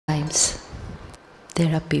sometimes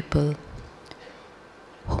there are people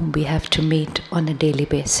whom we have to meet on a daily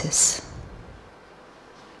basis.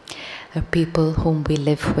 People whom we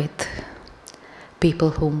live with,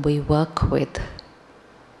 people whom we work with.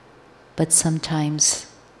 But sometimes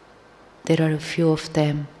there are a few of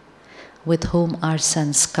them with whom our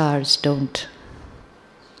sanskars don't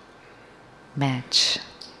match.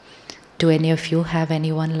 Do any of you have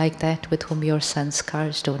anyone like that with whom your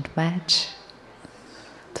sanskars don't match?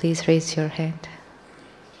 Please raise your hand.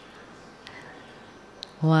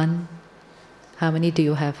 One. How many do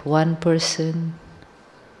you have? One person?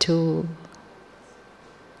 Two?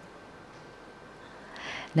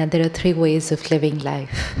 Now there are three ways of living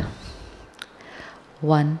life.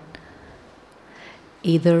 One,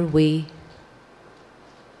 either we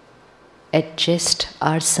adjust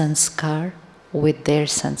our sanskar with their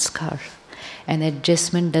sanskar. And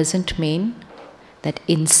adjustment doesn't mean that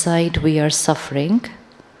inside we are suffering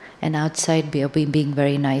and outside we are being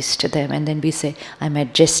very nice to them, and then we say, I'm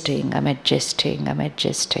adjusting, I'm adjusting, I'm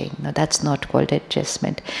adjusting. No, that's not called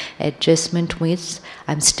adjustment. Adjustment means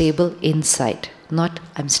I'm stable inside, not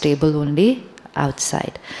I'm stable only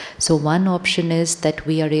outside. So one option is that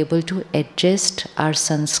we are able to adjust our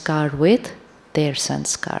sanskar with their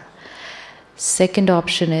sanskar. Second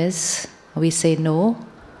option is we say, no,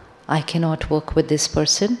 I cannot work with this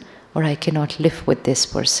person, or I cannot live with this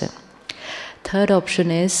person. Third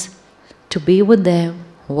option is to be with them,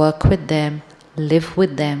 work with them, live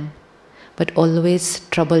with them, but always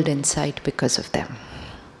troubled inside because of them.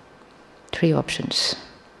 Three options.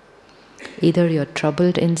 Either you're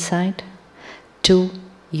troubled inside, two,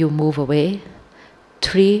 you move away,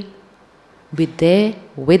 three, we're there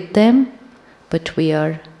with them, but we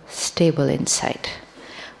are stable inside.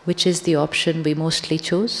 Which is the option we mostly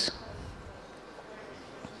choose?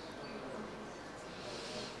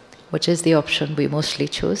 Which is the option we mostly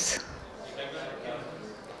choose?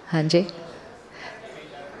 हाँ जी?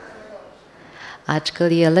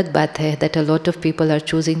 आजकल ये अलग बात है that a lot of people are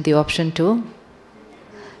choosing the option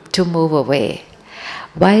to move away.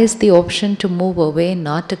 Why is the option to move away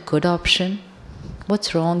not a good option?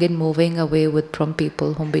 What's wrong in moving away from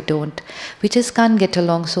people whom we don't? We just can't get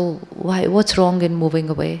along, so why? What's wrong in moving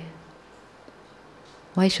away?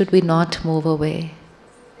 Why should we not move away?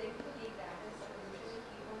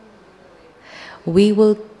 We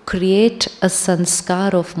will create a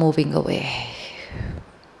sanskar of moving away.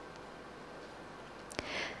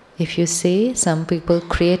 If you say, some people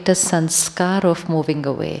create a sanskar of moving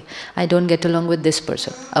away. I don't get along with this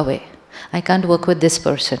person, away. I can't work with this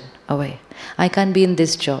person, away. I can't be in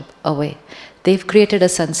this job, away. They've created a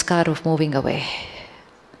sanskar of moving away.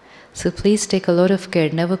 So please take a lot of care,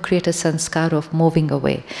 never create a sanskar of moving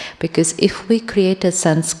away. Because if we create a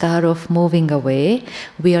sanskar of moving away,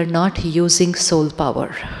 we are not using soul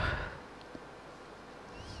power.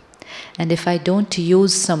 And if I don't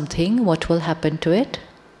use something, what will happen to it?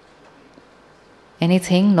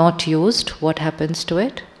 Anything not used, what happens to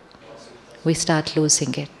it? We start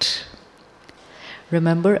losing it.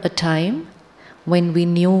 Remember a time when we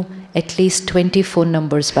knew at least 20 phone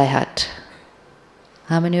numbers by heart?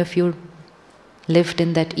 How many of you lived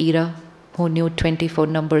in that era who knew 20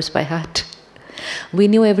 phone numbers by heart? We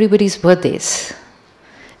knew everybody's birthdays.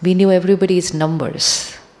 We knew everybody's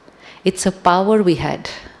numbers. It's a power we had.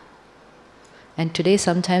 And today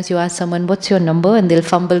sometimes you ask someone, what's your number? And they'll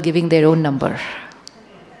fumble giving their own number.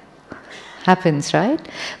 Happens, right?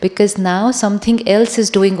 Because now something else is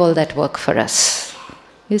doing all that work for us.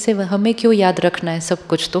 You say, हमें क्यों याद रखना है? सब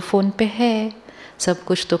कुछ तो phone पे है, सब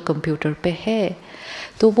कुछ तो कंप्यूटर पे है.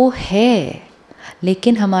 तो वो है,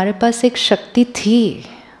 लेकिन हमारे पास एक शक्ति थी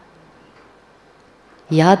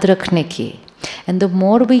याद रखने की. And the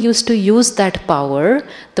more we used to use that power,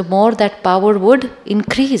 the more that power would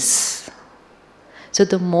increase. So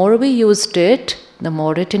the more we used it, the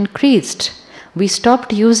more it increased. We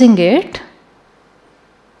stopped using it.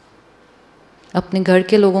 अपने घर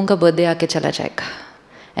के लोगों का बर्थडे आके चला जाएगा.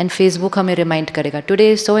 And Facebook हमें remind करेगा.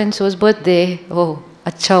 Today is so and so's birthday. Oh,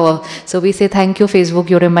 अच्छा हुआ. So we say thank you Facebook,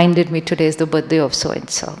 you reminded me today is the birthday of so and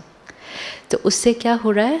so. तो उससे क्या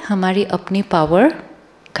हो रहा है? हमारी अपनी power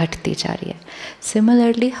घटती जा रही है.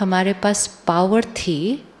 Similarly, हमारे पास power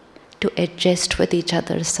थी to adjust with each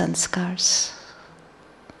other's sanskars.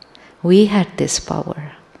 We had this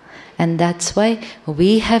power. And that's why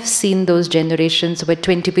we have seen those generations where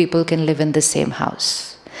 20 people can live in the same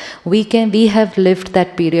house. We have lived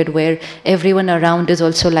that period where everyone around is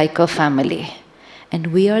also like a family. And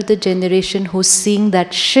we are the generation who's seeing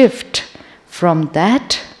that shift from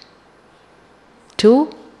that to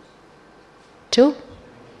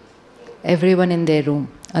everyone in their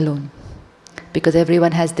room alone. because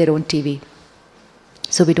everyone has their own TV.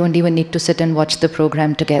 So we don't even need to sit and watch the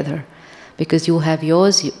program together, because you have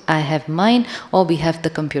yours, I have mine, or we have the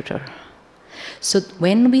computer. So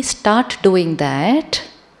when we start doing that,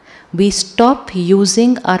 we stop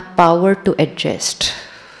using our power to adjust.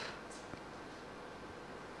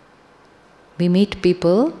 We meet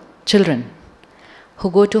people, children,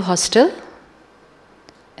 who go to hostel,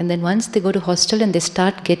 and then once they go to hostel and they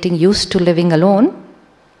start getting used to living alone,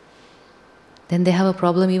 then they have a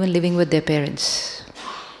problem even living with their parents.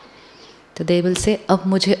 So they will say, अब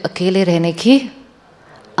मुझे अकेले रहने की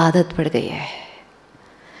आदत पड़ गई है.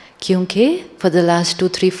 क्योंकि for the last 2,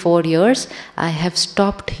 3, 4 years, I have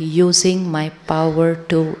stopped using my power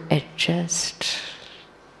to adjust.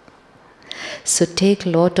 So take a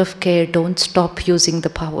lot of care, don't stop using the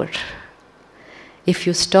power. If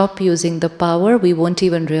you stop using the power, we won't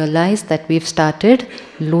even realize that we've started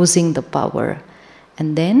losing the power.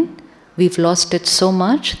 And then we've lost it so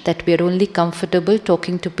much that we are only comfortable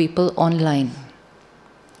talking to people online.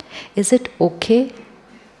 Is it okay?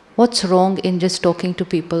 What's wrong in just talking to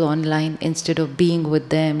people online instead of being with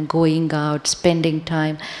them, going out, spending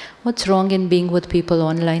time? What's wrong in being with people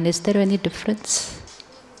online? Is there any difference?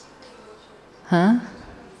 Huh?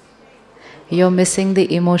 You're missing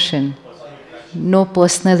the emotion. No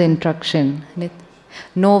personal interaction.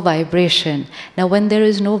 No vibration. Now when there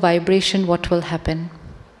is no vibration, what will happen?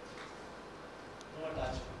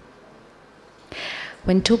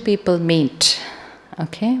 When two people meet,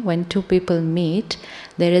 okay, when two people meet,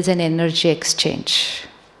 there is an energy exchange.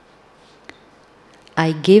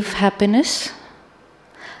 I give happiness,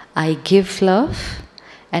 I give love,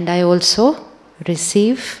 and I also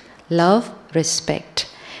receive love, respect.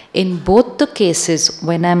 In both the cases,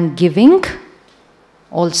 when I'm giving,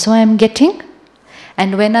 also I am getting,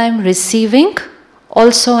 and when I am receiving,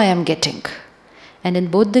 also I am getting. And in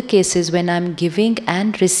both the cases, when I am giving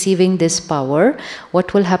and receiving this power,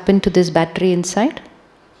 what will happen to this battery inside?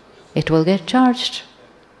 It will get charged.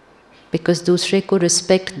 Because दूसरे को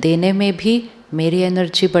respect देने में भी मेरी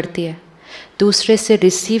energy बढ़ती है. दूसरे से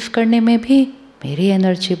receive करने में भी मेरी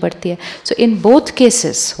energy बढ़ती है. So in both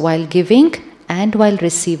cases, while giving and while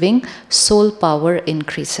receiving, soul power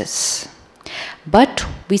increases. But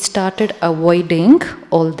we started avoiding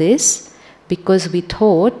all this because we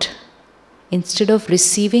thought instead of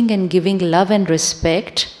receiving and giving love and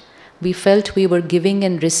respect, we felt we were giving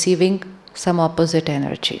and receiving some opposite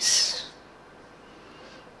energies.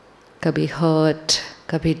 Kabhi hurt,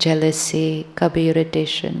 kabhi jealousy, kabhi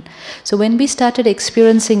irritation. So when we started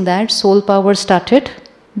experiencing that, soul power started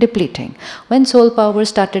depleting. When soul power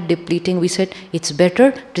started depleting, we said, it's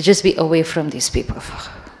better to just be away from these people.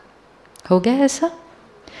 Ho gaya aisa?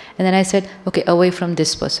 And then I said, okay, away from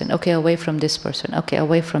this person, okay, away from this person, okay,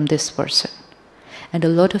 away from this person. And a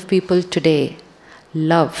lot of people today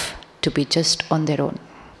love to be just on their own.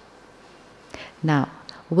 Now,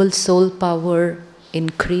 will soul power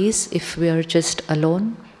increase if we are just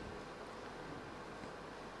alone?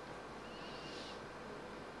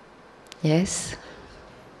 Yes?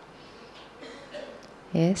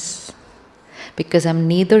 Yes? Because I'm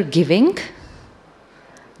neither giving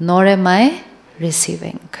nor am I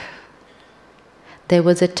receiving. There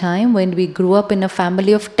was a time when we grew up in a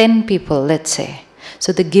family of 10 people, let's say.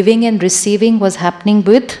 So the giving and receiving was happening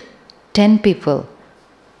with 10 people.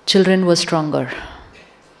 Children were stronger,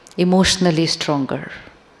 emotionally stronger.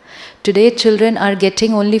 Today children are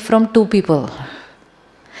getting only from 2 people.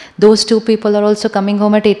 Those 2 people are also coming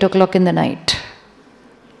home at 8 o'clock in the night.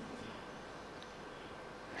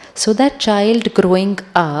 So that child growing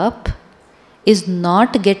up is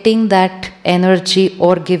not getting that energy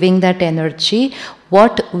or giving that energy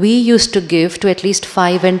what we used to give to at least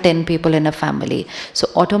 5 and 10 people in a family. So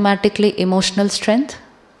automatically emotional strength.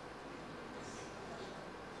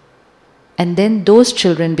 And then those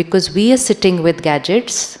children, because we are sitting with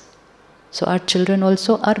gadgets, so our children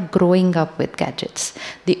also are growing up with gadgets.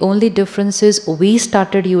 The only difference is we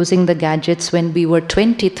started using the gadgets when we were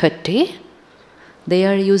 20, 30. They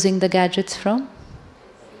are using the gadgets from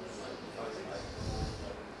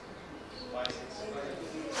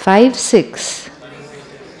 5, 6.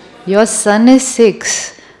 Your son is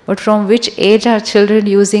 6. But from which age are children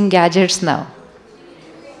using gadgets now?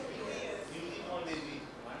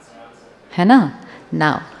 है ना?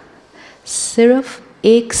 Now, सिर्फ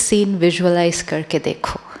एक scene visualize करके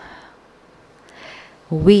देखो.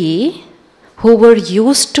 We, who were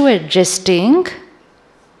used to adjusting,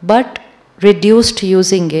 but reduced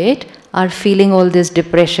using it, are feeling all this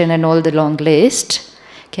depression and all the long list.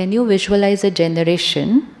 Can you visualize a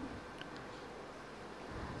generation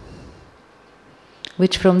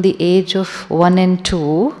which from the age of 1 and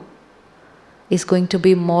 2 is going to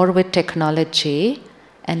be more with technology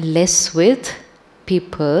and less with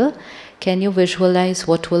people, can you visualize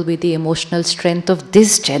what will be the emotional strength of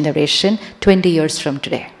this generation 20 years from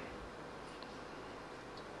today?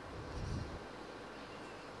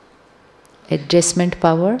 Adjustment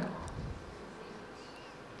power.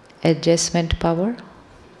 Adjustment power.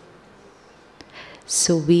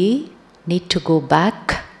 So we need to go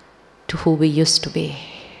back to who we used to be.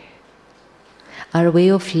 Our way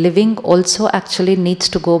of living also actually needs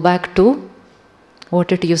to go back to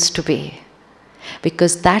what it used to be.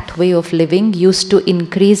 Because that way of living used to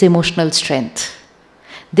increase emotional strength.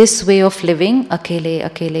 This way of living, akele,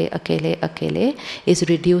 akele, akele, akele, is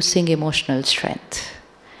reducing emotional strength.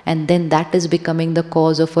 And then that is becoming the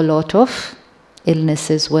cause of a lot of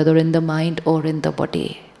illnesses, whether in the mind or in the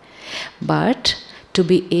body. But to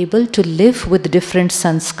be able to live with different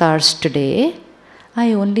sanskars today,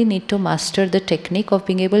 I only need to master the technique of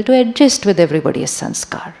being able to adjust with everybody's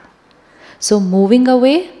sanskar. So moving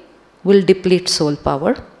away will deplete soul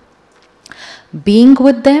power. Being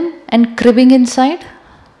with them and cribbing inside,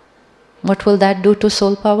 what will that do to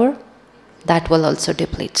soul power? That will also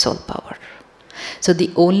deplete soul power. So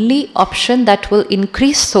the only option that will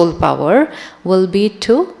increase soul power will be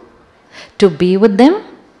to be with them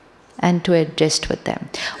and to adjust with them.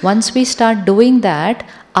 Once we start doing that,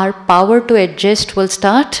 our power to adjust will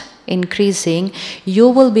start increasing. You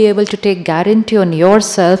will be able to take guarantee on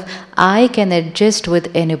yourself, I can adjust with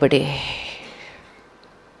anybody.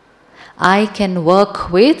 I can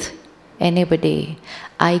work with anybody.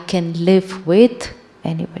 I can live with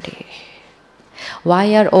anybody.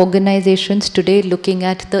 Why are organizations today looking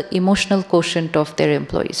at the emotional quotient of their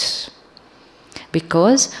employees?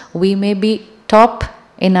 Because we may be top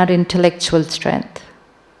in our intellectual strength.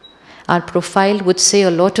 Our profile would say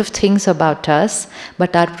a lot of things about us,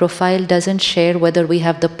 but our profile doesn't share whether we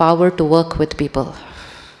have the power to work with people.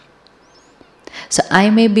 So I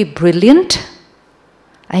may be brilliant,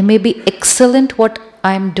 I may be excellent what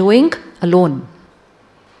I'm doing alone.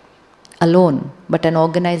 Alone, but an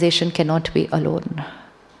organization cannot be alone.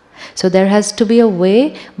 So there has to be a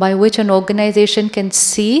way by which an organization can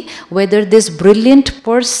see whether this brilliant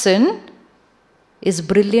person is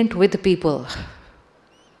brilliant with people,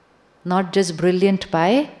 not just brilliant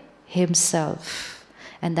by himself.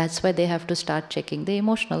 And that's why they have to start checking the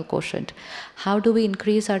emotional quotient. How do we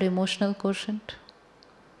increase our emotional quotient?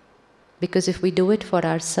 Because if we do it for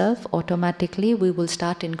ourselves, automatically we will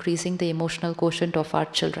start increasing the emotional quotient of our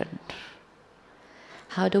children.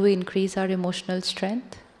 How do we increase our emotional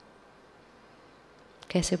strength?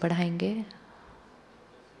 कैसे बढ़ाएंगे?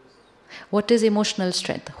 What is emotional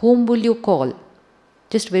strength? Whom will you call?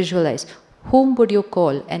 Just visualize. Whom would you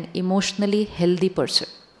call an emotionally healthy person?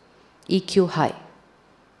 EQ high.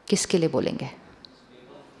 किसके लिए बोलेंगे?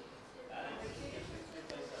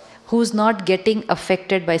 Who's not getting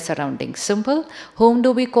affected by surroundings? Simple. Whom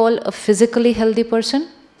do we call a physically healthy person?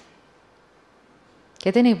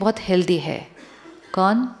 कहते नहीं बहुत healthy है.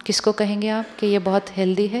 कौन? किसको कहेंगे आप कि ये बहुत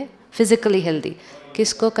healthy है? Physically healthy.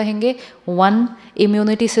 किसको कहेंगे? One,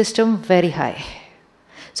 immunity system very high.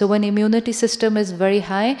 So when immunity system is very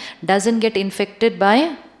high, doesn't get infected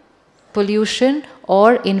by pollution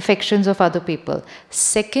or infections of other people.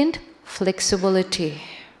 Second, flexibility.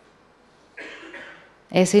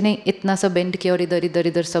 ऐसे नहीं इतना सा bend किया और इधर इधर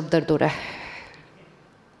इधर सब दर्द हो रहा है.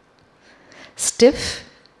 Stiff,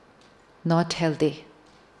 not healthy.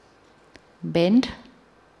 Bend,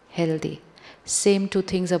 healthy. Same two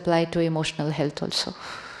things apply to emotional health also.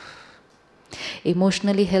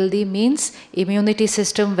 Emotionally healthy means immunity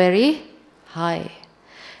system very high.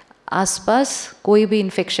 आसपास कोई भी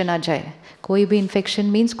infection आ जाए. कोई भी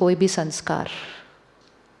infection means कोई भी संस्कार.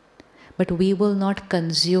 But we will not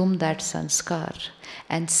consume that sanskar.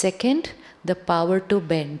 And second, the power to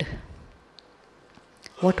bend.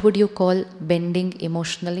 What would you call bending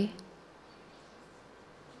emotionally?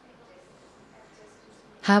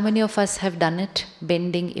 How many of us have done it,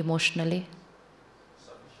 bending emotionally?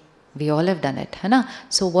 We all have done it, है ना?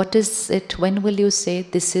 So what is it? When will you say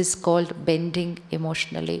this is called bending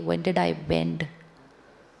emotionally? When did I bend?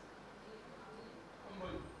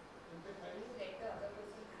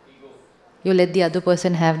 You let the other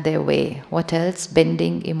person have their way. What else?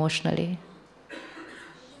 Bending emotionally.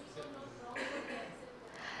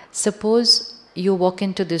 Suppose you walk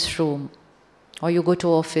into this room, or you go to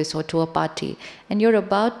office or to a party, and you're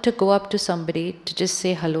about to go up to somebody to just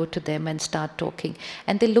say hello to them and start talking,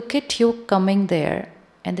 and they look at you coming there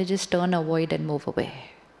and they just turn, avoid and move away.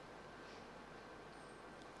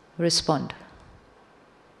 Respond.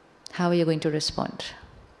 How are you going to respond?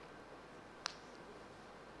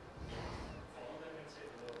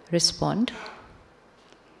 Respond.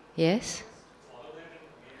 Yes?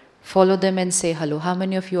 Follow them and say hello. How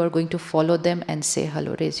many of you are going to follow them and say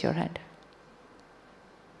hello? Raise your hand.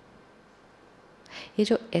 ये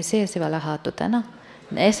जो ऐसे ऐसे वाला हाथ होता है ना,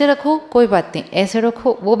 ऐसे रखो कोई बात नहीं, ऐसे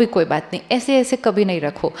रखो वो भी कोई बात नहीं, ऐसे ऐसे कभी नहीं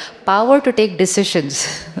रखो. Power to take decisions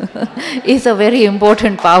is a very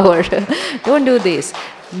important power. Don't do this.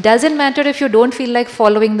 Doesn't matter if you don't feel like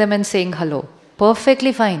following them and saying hello.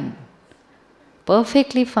 Perfectly fine.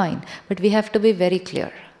 Perfectly fine. But we have to be very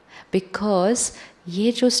clear. Because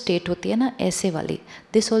ये जो state होती है ना ऐसे वाली,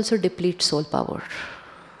 this also depletes soul power.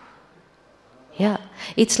 Yeah.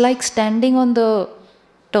 It's like standing on the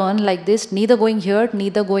turn like this, neither going here,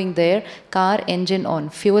 neither going there, car engine on,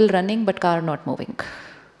 fuel running but car not moving.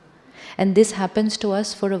 And this happens to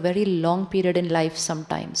us for a very long period in life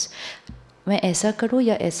sometimes. मैं ऐसा करूँ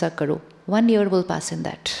या ऐसा करूँ? 1 year will pass in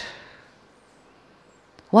that.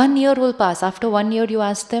 1 year will pass. After 1 year you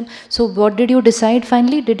ask them, so what did you decide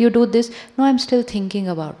finally? Did you do this? No, I'm still thinking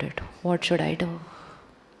about it. What should I do?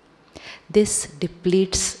 This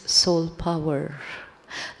depletes soul power.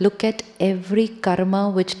 Look at every karma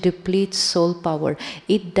which depletes soul power.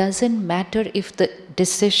 It doesn't matter if the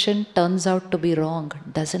decision turns out to be wrong.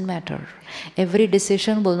 Doesn't matter. Every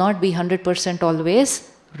decision will not be 100%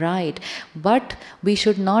 always right. But we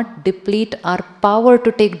should not deplete our power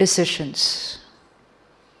to take decisions.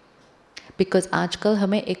 Because आजकल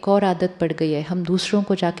हमें एक और आदत पड़ गई है, हम दूसरों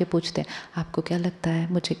को जाके पूछते हैं, आपको क्या लगता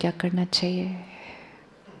है, मुझे क्या करना चाहिए?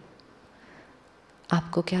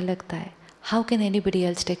 आपको क्या लगता है? How can anybody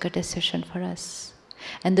else take a decision for us?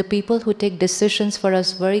 And the people who take decisions for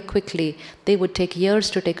us very quickly, they would take years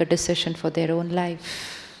to take a decision for their own life.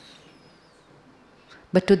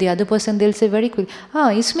 But to the other person, they'll say very quickly,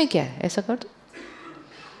 हाँ इसमें क्या है? ऐसा कर दो.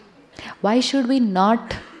 Why should we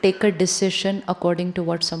not take a decision according to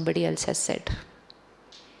what somebody else has said?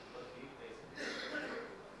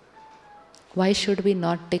 Why should we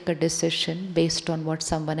not take a decision based on what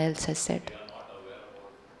someone else has said?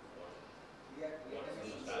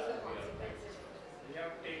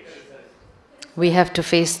 We have to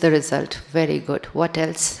face the result. Very good. What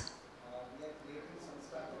else?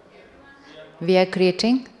 We are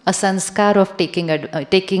creating a sanskar of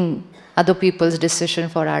taking other people's decision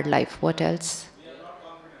for our life. What else?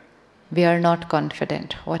 We are not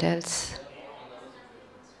confident. What else?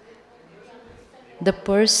 The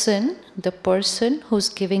person who's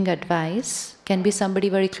giving advice can be somebody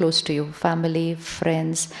very close to you, family,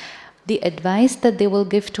 friends. The advice that they will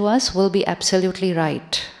give to us will be absolutely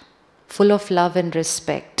right, full of love and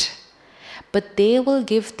respect. But they will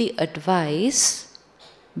give the advice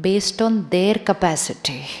based on their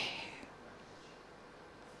capacity.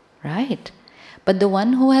 Right? But the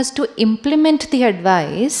one who has to implement the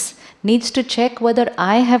advice needs to check whether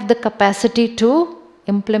I have the capacity to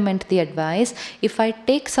implement the advice. If I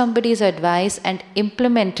take somebody's advice and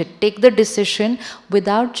implement it, take the decision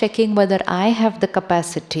without checking whether I have the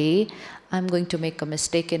capacity, I'm going to make a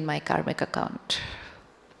mistake in my karmic account.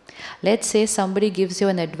 Let's say somebody gives you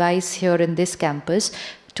an advice here in this campus,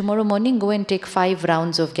 tomorrow morning go and take 5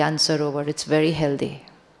 rounds of Gyan Sarovar, it's very healthy.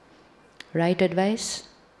 Right advice?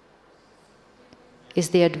 Is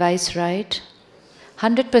the advice right?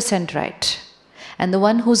 100% right. And the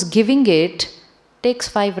one who's giving it takes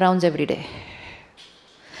 5 rounds every day.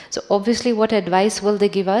 So obviously what advice will they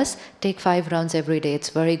give us? Take 5 rounds every day, it's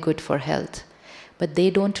very good for health. But they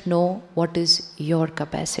don't know what is your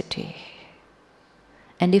capacity.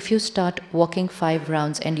 And if you start walking 5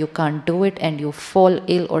 rounds and you can't do it and you fall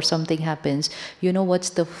ill or something happens, you know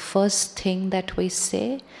what's the first thing that we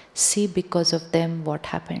say? See, because of them what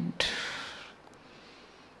happened.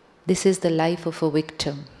 This is the life of a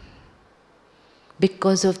victim.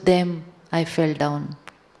 Because of them I fell down.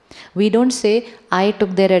 We don't say, I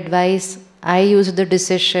took their advice, I used the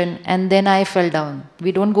decision, and then I fell down.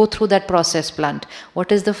 We don't go through that process plant.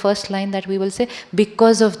 What is the first line that we will say?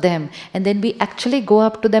 Because of them. And then we actually go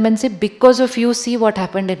up to them and say, because of you, see what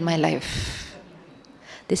happened in my life.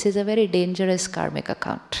 This is a very dangerous karmic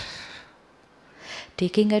account.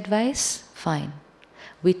 Taking advice, fine.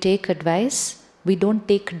 We take advice, we don't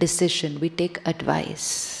take decision, we take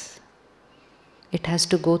advice. It has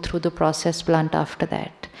to go through the process plant after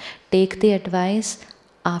that. Take the advice,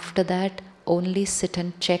 after that only sit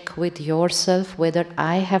and check with yourself whether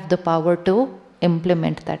I have the power to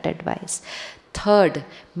implement that advice. Third,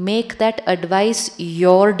 make that advice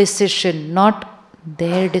your decision, not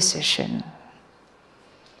their decision.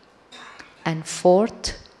 And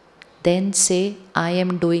fourth, then say, I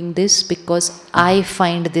am doing this because I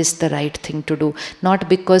find this the right thing to do, not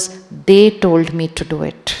because they told me to do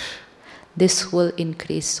it. This will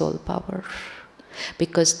increase soul power.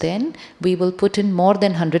 Because then we will put in more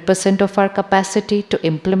than 100% of our capacity to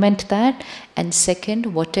implement that. And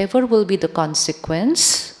second, whatever will be the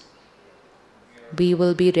consequence, we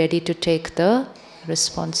will be ready to take the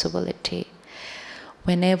responsibility.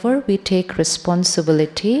 Whenever we take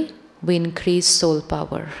responsibility, we increase soul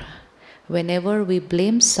power. Whenever we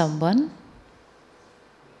blame someone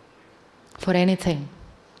for anything,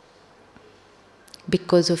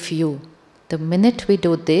 because of you, the minute we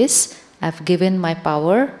do this, I've given my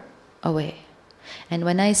power away. And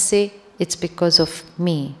when I say it's because of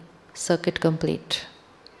me, circuit complete.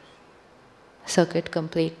 Circuit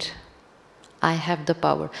complete. I have the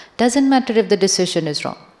power. Doesn't matter if the decision is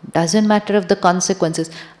wrong. Doesn't matter if the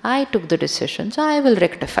consequences. I took the decision, so I will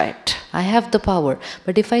rectify it. I have the power.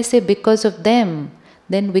 But if I say because of them,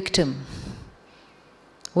 then victim.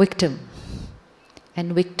 Victim.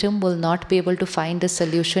 And victim will not be able to find a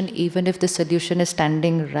solution even if the solution is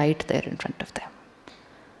standing right there in front of them.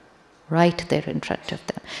 Right there in front of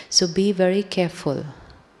them. So be very careful.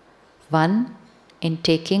 One, in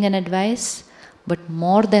taking an advice, but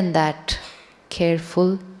more than that,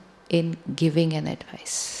 careful in giving an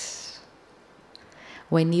advice.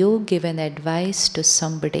 When you give an advice to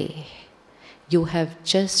somebody, you have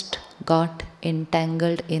just got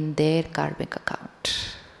entangled in their karmic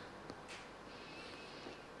account.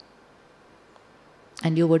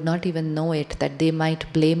 And you would not even know it, that they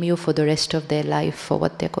might blame you for the rest of their life for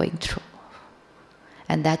what they're going through.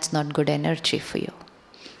 And that's not good energy for you.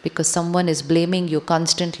 Because someone is blaming you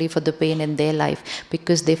constantly for the pain in their life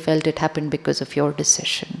because they felt it happened because of your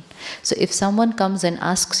decision. So if someone comes and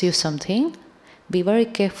asks you something, be very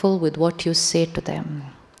careful with what you say to them.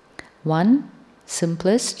 One,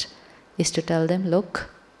 simplest, is to tell them, look,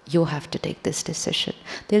 you have to take this decision.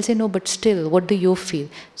 They'll say, no, but still, what do you feel?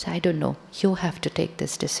 So I don't know, you have to take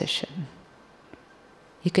this decision.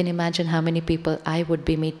 You can imagine how many people I would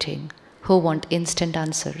be meeting who want instant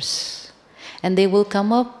answers. And they will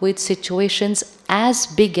come up with situations as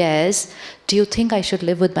big as, do you think I should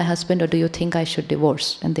live with my husband or do you think I should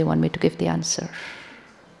divorce? And they want me to give the answer.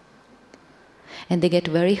 And they get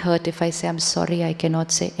very hurt if I say, I'm sorry, I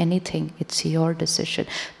cannot say anything. It's your decision.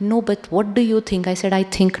 No, but what do you think? I said, I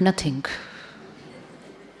think nothing.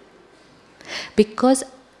 Because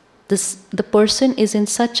the person is in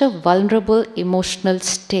such a vulnerable emotional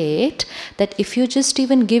state that if you just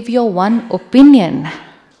even give your one opinion,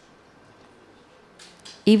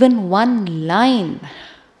 even one line,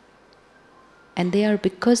 and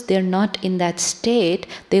because they're not in that state,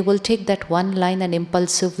 they will take that one line and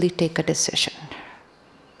impulsively take a decision.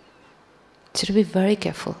 So to be very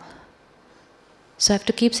careful. So I have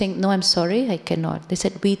to keep saying, no, I'm sorry, I cannot. They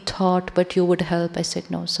said, we thought, but you would help. I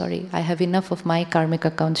said, no, sorry, I have enough of my karmic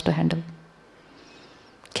accounts to handle.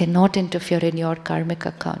 Cannot interfere in your karmic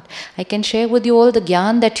account. I can share with you all the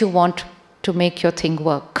gyan that you want to make your thing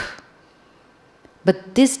work.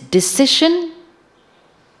 But this decision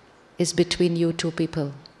is between you two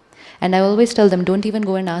people. And I always tell them, don't even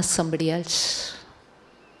go and ask somebody else.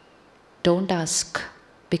 Don't ask,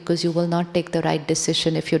 because you will not take the right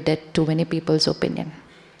decision if you get too many people's opinion.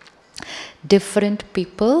 Different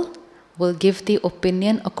people will give the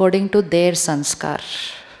opinion according to their sanskar.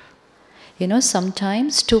 You know,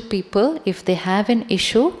 sometimes two people, if they have an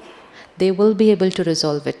issue, they will be able to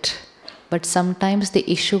resolve it. But sometimes the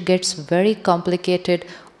issue gets very complicated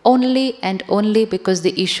only and only because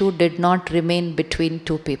the issue did not remain between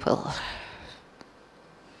two people.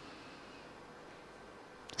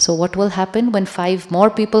 So what will happen when 5 more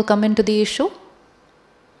people come into the issue?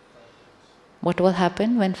 What will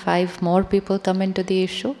happen when 5 more people come into the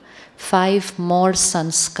issue? 5 more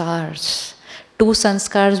sanskars. 2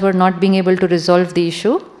 sanskars were not being able to resolve the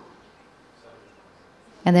issue.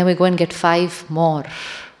 And then we go and get 5 more.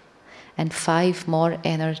 And 5 more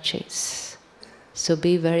energies. So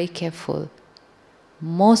be very careful.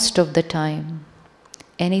 Most of the time,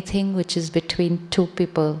 anything which is between 2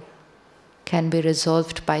 people can be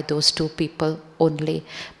resolved by those 2 people only.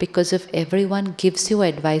 Because if everyone gives you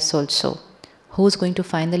advice also, who's going to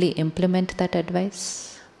finally implement that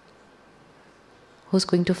advice? Who's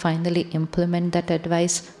going to finally implement that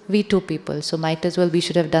advice? We 2 people. So might as well we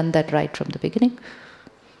should have done that right from the beginning.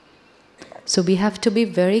 So we have to be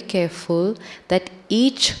very careful that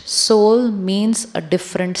each soul means a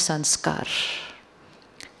different sanskar.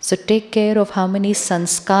 So take care of how many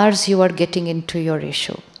sanskars you are getting into your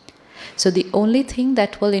issue. So the only thing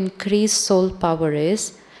that will increase soul power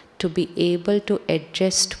is to be able to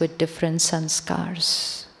adjust with different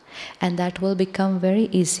sanskars. And that will become very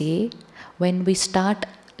easy when we start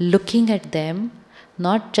looking at them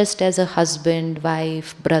not just as a husband,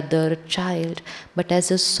 wife, brother, child, but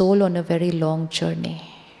as a soul on a very long journey.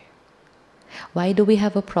 Why do we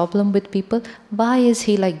have a problem with people? Why is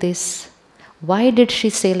he like this? Why did she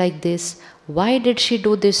say like this? Why did she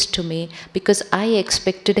do this to me? Because I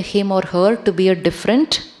expected him or her to be a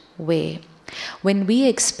different way. When we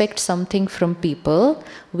expect something from people,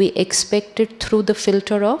 we expect it through the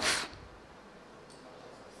filter of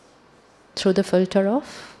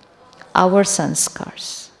our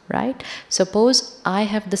sanskars, right? Suppose I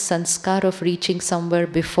have the sanskar of reaching somewhere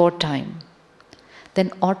before time,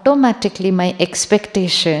 then automatically my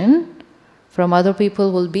expectation from other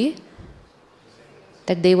people will be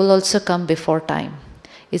that they will also come before time.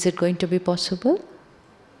 Is it going to be possible?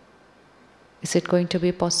 Is it going to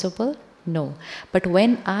be possible? No. But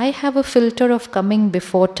when I have a filter of coming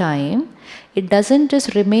before time, it doesn't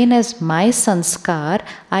just remain as my sanskar.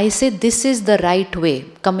 I say this is the right way,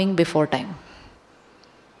 coming before time.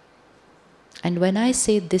 And when I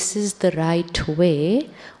say this is the right way,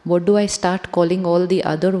 what do I start calling all the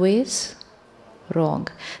other ways? Wrong.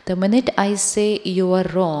 The minute I say you are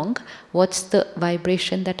wrong, what's the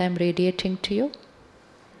vibration that I'm radiating to you?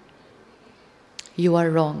 You are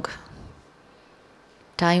wrong.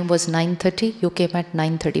 Time was 9:30, you came at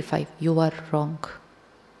 9:35. You are wrong.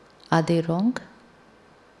 Are they wrong?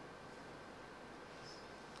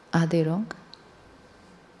 Are they wrong?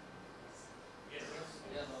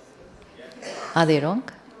 Are they wrong?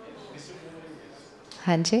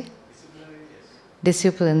 Hanji?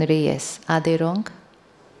 Disciplinary, yes. Are they wrong?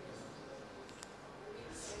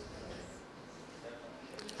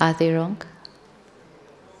 Are they wrong?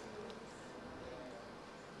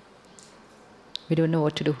 We don't know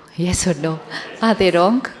what to do. Yes or no? Are they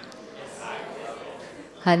wrong?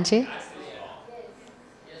 Hanji?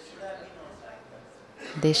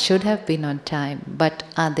 They should have been on time, but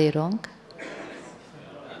are they wrong?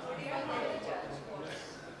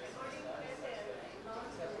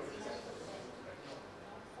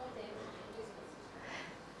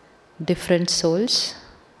 Different souls,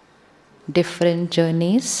 different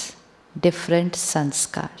journeys, different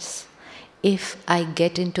sanskars. If I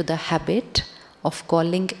get into the habit of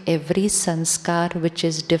calling every sanskar which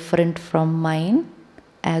is different from mine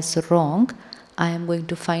as wrong, I am going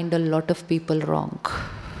to find a lot of people wrong.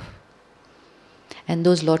 And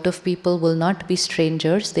those lot of people will not be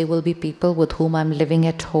strangers, they will be people with whom I'm living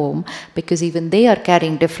at home, because even they are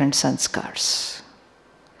carrying different sanskars.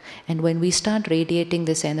 And when we start radiating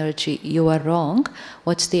this energy, you are wrong,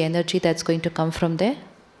 what's the energy that's going to come from there?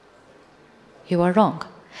 You are wrong.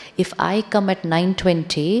 If I come at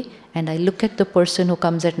 9:20 and I look at the person who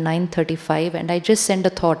comes at 9:35 and I just send a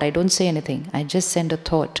thought, I don't say anything, I just send a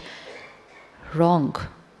thought, wrong,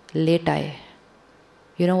 late I.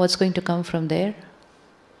 You know what's going to come from there?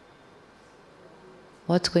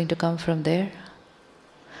 What's going to come from there?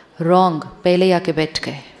 Wrong, pehle aake baith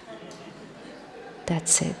gaye.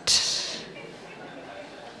 That's it.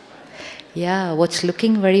 Yeah, what's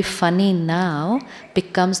looking very funny now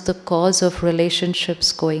becomes the cause of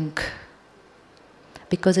relationships going.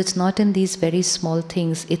 Because it's not in these very small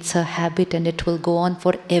things, it's a habit and it will go on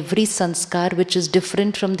for every sanskar which is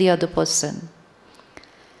different from the other person.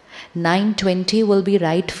 9:20 will be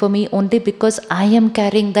right for me only because I am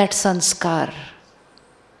carrying that sanskar.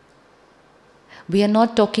 We are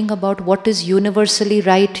not talking about what is universally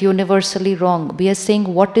right, universally wrong. We are saying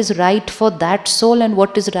what is right for that soul and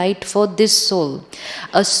what is right for this soul.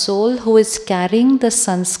 A soul who is carrying the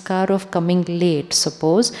sanskar of coming late,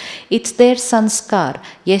 suppose, it's their sanskar.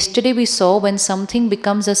 Yesterday we saw when something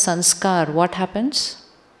becomes a sanskar, what happens?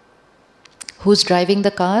 Who's driving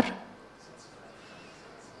the car?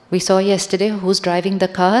 We saw yesterday who's driving the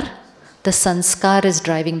car? The sanskar is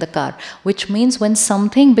driving the car, which means when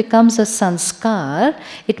something becomes a sanskar,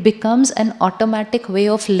 it becomes an automatic way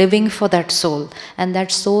of living for that soul. And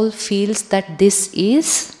that soul feels that this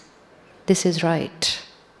is right.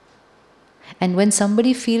 And when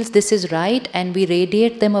somebody feels this is right and we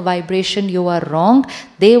radiate them a vibration, you are wrong,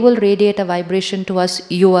 they will radiate a vibration to us,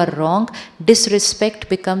 you are wrong. Disrespect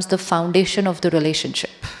becomes the foundation of the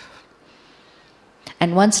relationship.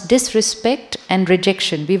 And once disrespect and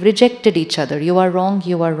rejection, we've rejected each other, you are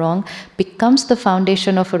wrong, becomes the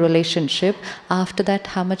foundation of a relationship. After that,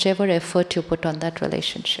 how much ever effort you put on that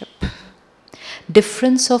relationship.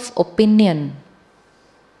 Difference of opinion,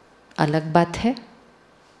 alag baat hai.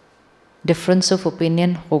 Difference of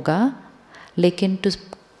opinion hoga, lekin to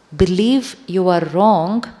believe you are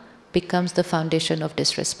wrong becomes the foundation of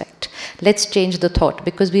disrespect. Let's change the thought,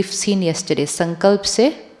 because we've seen yesterday, sankalp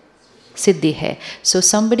se siddhi hai. So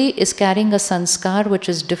somebody is carrying a sanskar which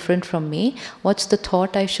is different from me. What's the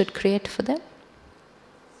thought I should create for them?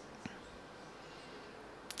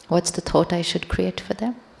 What's the thought I should create for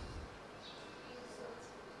them?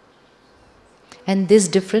 And this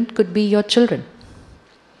different could be your children.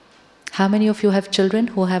 How many of you have children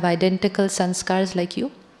who have identical sanskars like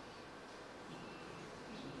you?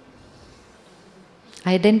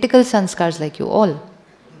 Identical sanskars like you, all?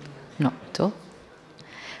 No. So,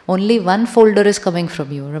 only one folder is coming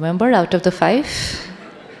from you. Remember, out of the 5?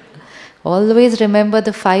 Always remember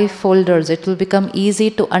the 5 folders. It will become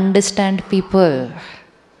easy to understand people.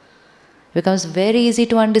 It becomes very easy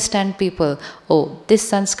to understand people. Oh, this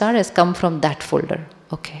sanskar has come from that folder.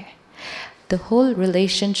 Okay. The whole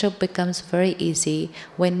relationship becomes very easy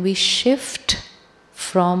when we shift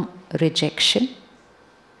from rejection,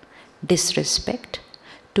 disrespect,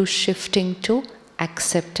 to shifting to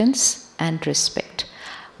acceptance and respect.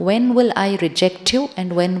 When will I reject you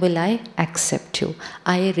and when will I accept you?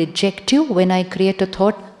 I reject you when I create a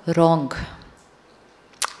thought wrong,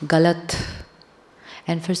 galat.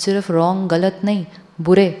 And फिर सिर्फ wrong, गलत नहीं,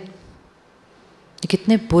 बुरे.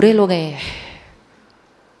 कितने बुरे लोग हैं.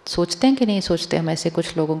 सोचते हैं कि नहीं सोचते हम ऐसे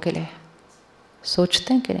कुछ लोगों के लिए?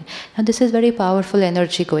 सोचते हैं कि नहीं? Now this is very powerful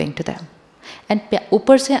energy going to them. And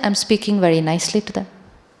ऊपर से I'm speaking very nicely to them.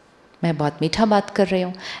 मैं बहुत मीठा बात कर रही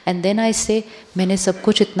हूँ. And then I say, मैंने सब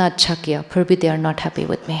कुछ इतना अच्छा किया, फिर भी they are not happy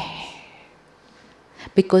with me.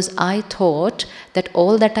 Because I thought that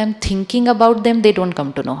all that I'm thinking about them, they don't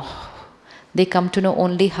come to know. They come to know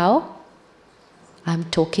only how I'm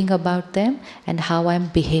talking about them and how I'm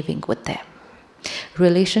behaving with them.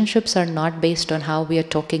 Relationships are not based on how we are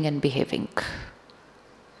talking and behaving.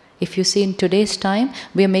 If you see in today's time,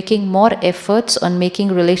 we are making more efforts on making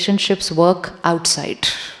relationships work outside.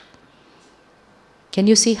 Can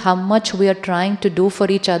you see how much we are trying to do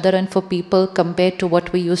for each other and for people compared to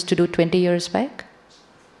what we used to do 20 years back?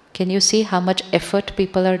 Can you see how much effort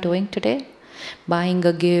people are doing today? Buying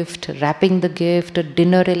a gift, wrapping the gift, a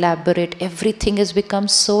dinner elaborate, everything has become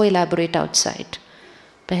so elaborate outside.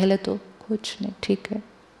 पहले तो कुछ नहीं, ठीक है.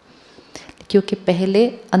 क्योंकि पहले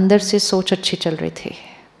अंदर से सोच अच्छी चल रही थी.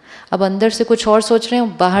 अब अंदर से कुछ और सोच रहे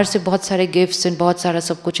हैं, बाहर से बहुत सारे गिफ्ट्स और बहुत सारा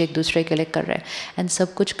सब कुछ एक दूसरे के लिए कर रहे हैं. एंड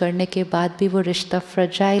सब कुछ करने के बाद भी वो रिश्ता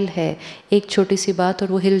फ्रेजाइल है. एक छोटी सी बात और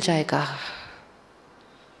वो हिल जाएगा.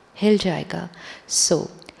 So,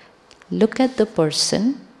 look at the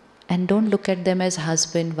person and don't look at them as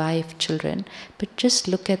husband, wife, children, but just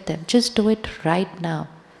look at them. Just do it right now.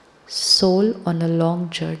 Soul on a long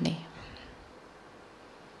journey.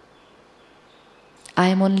 I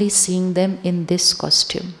am only seeing them in this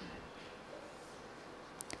costume.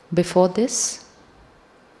 Before this,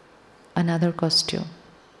 another costume.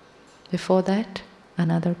 Before that,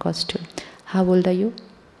 another costume. How old are you?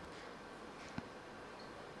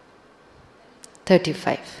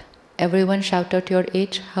 35. Everyone shout out your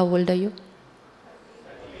age. How old are you?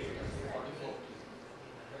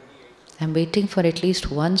 I'm waiting for at least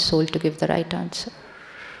one soul to give the right answer.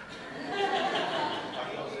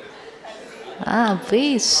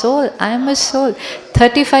 Please, soul. I am a soul.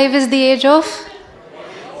 35 is the age of?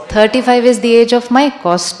 35 is the age of my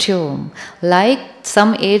costume. Like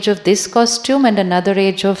some age of this costume and another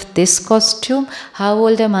age of this costume. How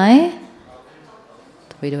old am I?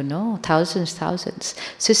 We don't know. Thousands.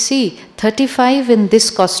 So see, 35 in this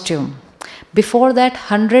costume. Before that,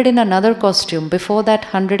 100 in another costume. Before that,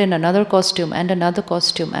 100 in another costume and another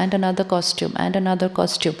costume and another costume and another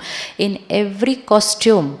costume. In every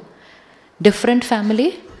costume, different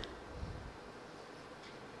family,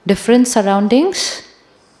 different surroundings,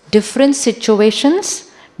 different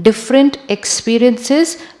situations, different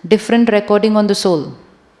experiences, different recording on the soul.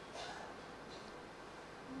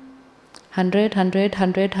 100.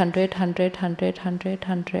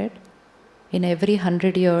 In every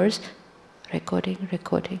 100 years, recording.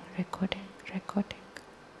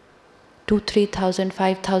 2,000-3,000,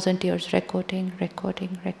 5,000 years, recording.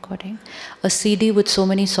 A CD with so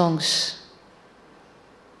many songs.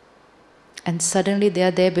 And suddenly they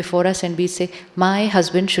are there before us and we say, my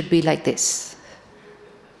husband should be like this.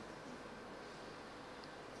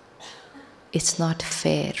 It's not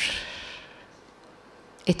fair.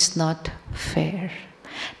 It's not fair.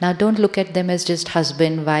 Now don't look at them as just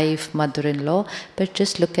husband, wife, mother-in-law, but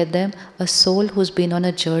just look at them, a soul who's been on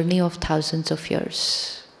a journey of thousands of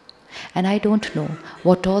years. And I don't know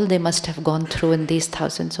what all they must have gone through in these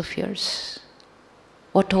thousands of years.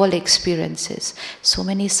 What all experiences. So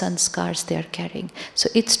many sanskars they are carrying. So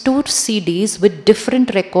it's 2 CDs with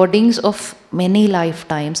different recordings of many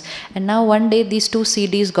lifetimes. And now one day these 2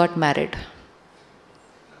 CDs got married.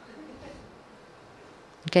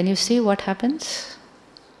 Can you see what happens?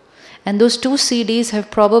 And those 2 CDs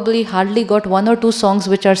have probably hardly got 1 or 2 songs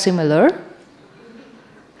which are similar.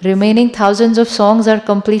 Remaining thousands of songs are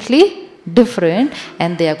completely different,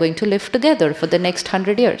 and they are going to live together for the next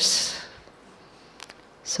 100 years.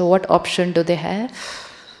 So what option do they have?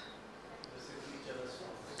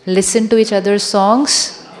 Listen to each other's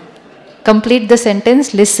songs. Complete the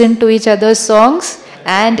sentence. Listen to each other's songs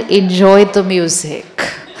and enjoy the music.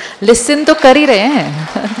 Listen तो कर ही रहे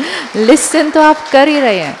हैं. Listen तो आप कर ही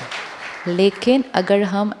रहे हैं. लेकिन अगर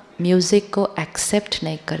हम म्यूजिक को एक्सेप्ट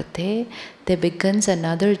नहीं करते, there begins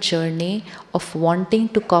another journey of wanting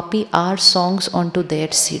to copy our songs onto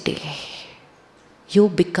their CD. You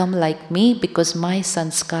become like me because my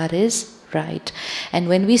sanskar is right. And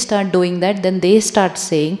when we start doing that, then they start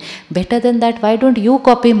saying, better than that, why don't you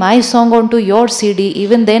copy my song onto your CD?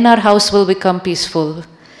 Even then our house will become peaceful.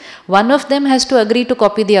 One of them has to agree to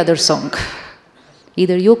copy the other song.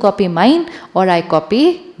 Either you copy mine or I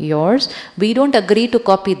copy yours. We don't agree to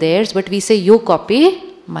copy theirs, but we say you copy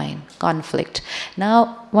mine. Conflict.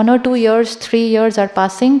 Now 1 or 2 years, 3 years are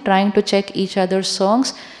passing, trying to check each other's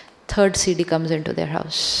songs. Third CD comes into their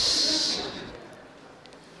house.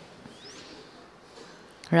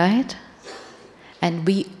 Right? And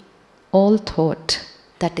we all thought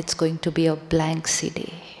that it's going to be a blank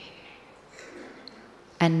CD.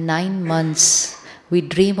 And 9 months, we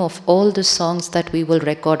dream of all the songs that we will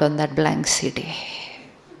record on that blank CD.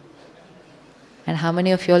 And how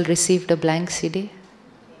many of you all received a blank CD?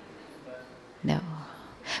 No.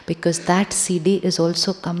 Because that CD is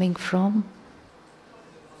also coming from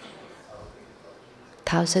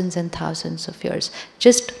thousands and thousands of years.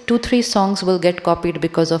 Just 2-3 songs will get copied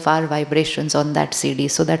because of our vibrations on that CD.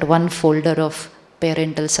 So that one folder of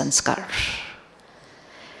parental sanskar.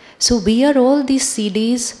 So we are all these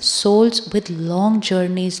CDs, souls with long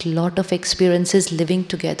journeys, lot of experiences living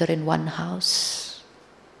together in one house.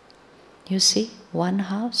 You see, one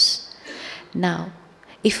house. Now,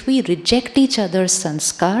 if we reject each other's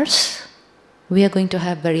sanskars, we are going to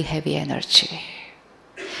have very heavy energy.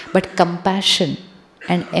 But compassion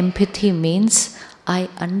and empathy means I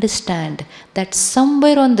understand that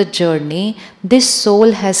somewhere on the journey, this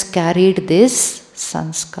soul has carried this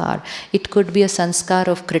sanskar. It could be a sanskar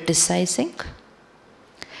of criticizing.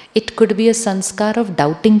 It could be a sanskar of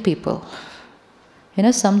doubting people. You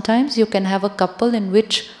know, sometimes you can have a couple in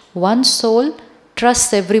which one soul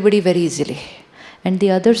trusts everybody very easily and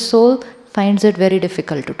the other soul finds it very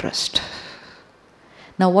difficult to trust.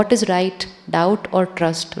 Now what is right? Doubt or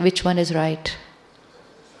trust? Which one is right?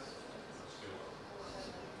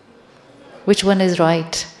 Which one is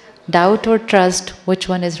right? Doubt or trust? Which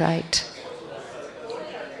one is right?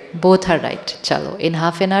 Both are right. Chalo. In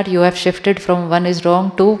half an hour, you have shifted from one is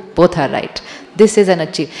wrong to both are right. This is an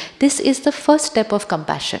achievement. This is the first step of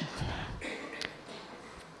compassion.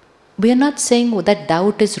 We are not saying that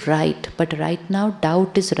doubt is right, but right now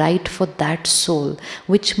doubt is right for that soul,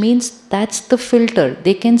 which means that's the filter.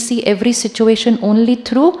 They can see every situation only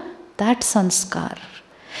through that sanskar.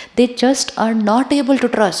 They just are not able to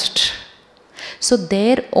trust. So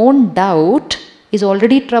their own doubt is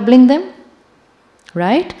already troubling them.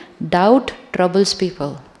 Right? Doubt troubles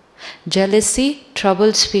people. Jealousy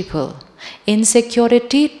troubles people.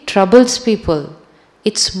 Insecurity troubles people.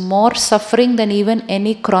 It's more suffering than even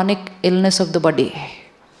any chronic illness of the body.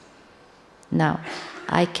 Now,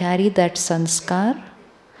 I carry that sanskar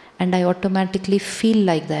and I automatically feel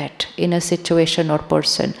like that in a situation or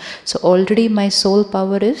person. So already my soul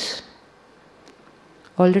power is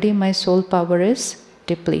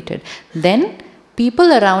depleted. Then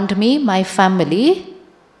people around me, my family,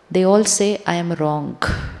 they all say I am wrong.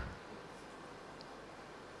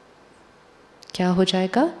 क्या हो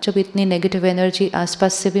जाएगा जब इतनी negative energy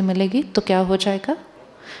आसपास से भी मिलेगी तो क्या हो जाएगा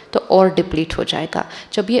तो और डिप्लीट हो जाएगा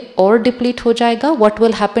जब ये और डिप्लीट हो जाएगा what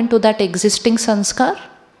will happen to that existing संस्कार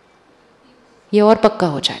ये और पक्का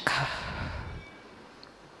हो जाएगा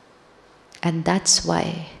and that's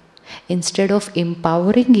why instead of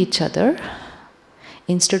empowering each other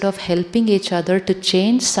instead of helping each other to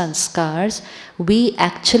change sanskars, we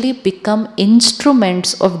actually become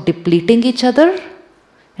instruments of depleting each other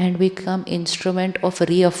and we become instrument of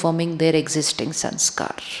reaffirming their existing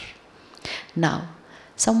sanskar. Now,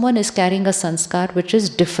 someone is carrying a sanskar which is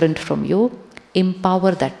different from you.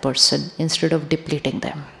 Empower that person instead of depleting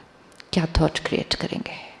them. क्या thought create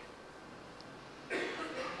करेंगे?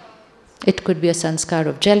 It could be a sanskar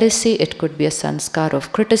of jealousy, it could be a sanskar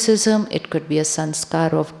of criticism, it could be a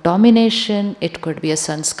sanskar of domination, it could be a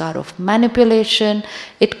sanskar of manipulation,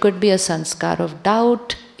 it could be a sanskar of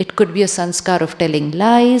doubt, it could be a sanskar of telling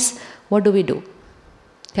lies. What do we do?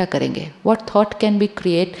 क्या करेंगे? What thought can we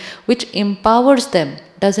create which empowers them,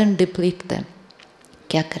 doesn't deplete them?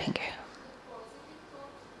 क्या करेंगे?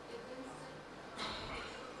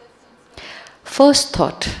 First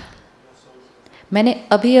thought, मैंने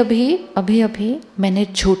अभी मैंने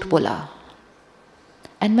झूठ बोला,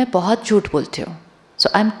 and मैं बहुत झूठ बोलती हूँ, सो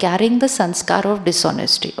आई एम कैरिंग द संस्कार ऑफ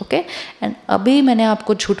डिसऑनेस्टी, ओके। एंड अभी मैंने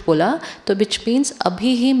आपको झूठ बोला, तो विच मीन्स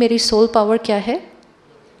अभी ही मेरी सोल पावर क्या है,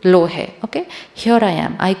 लो है, okay. Here I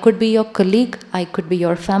am, I could be your colleague, I could be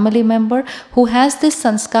your family member who has this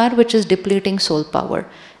संस्कार which is depleting soul power,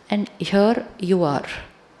 and here you are,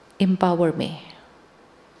 empower मी।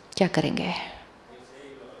 क्या करेंगे?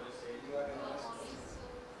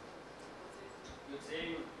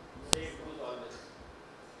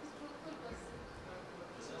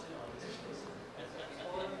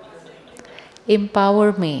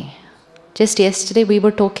 Empower me. Just yesterday we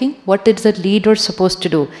were talking, what is the leader supposed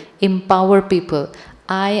to do? Empower people.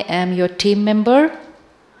 I am your team member.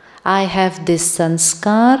 I have this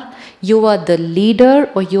sanskar. You are the leader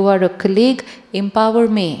or you are a colleague. Empower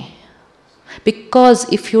me. Because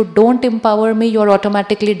if you don't empower me, you are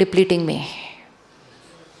automatically depleting me.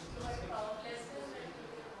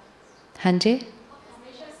 हाँ जी,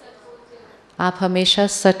 आप हमेशा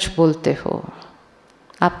सच बोलते हो।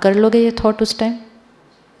 आप कर लोगे ये thought उस time?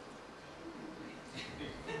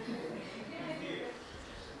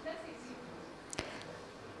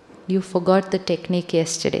 You forgot the technique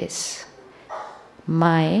yesterday's.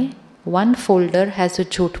 My one folder has a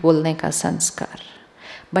झूठ बोलने का संस्कार,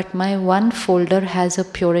 but my one folder has a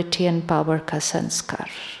purity and power का संस्कार.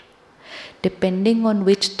 Depending on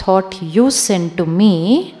which thought you send to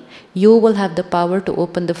me, you will have the power to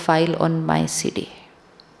open the file on my CD.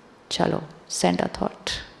 चलो, send a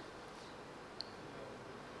thought.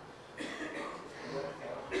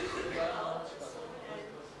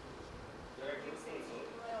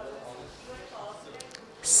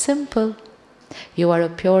 Simple. You are a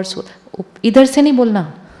pure soul. इधर से नहीं बोलना.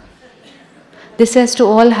 This has to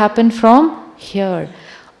all happen from here.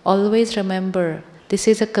 Always remember, this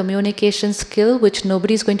is a communication skill which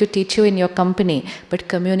nobody is going to teach you in your company, but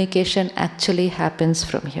communication actually happens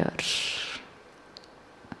from here.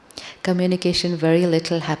 Communication very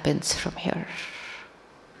little happens from here.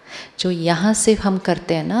 जो यहाँ से हम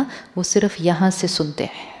करते हैं ना, वो सिर्फ यहाँ से सुनते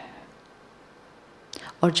हैं,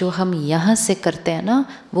 और जो हम यहाँ से करते हैं ना,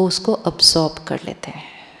 वो उसको absorb कर लेते हैं.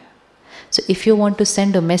 So if you want to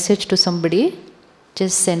send a message to somebody,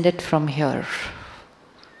 just send it from here,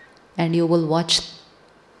 and you will watch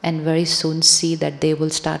and very soon see that they will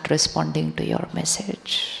start responding to your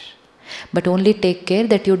message. But only take care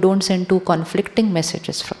that you don't send two conflicting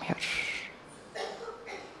messages from here.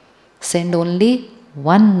 Send only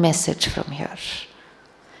one message from here.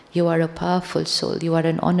 You are a powerful soul, you are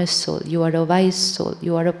an honest soul, you are a wise soul,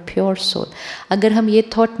 you are a pure soul. अगर हम ये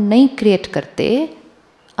thought नहीं create करते,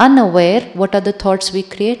 unaware, what are the thoughts we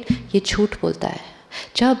create? ये झूठ बोलता है,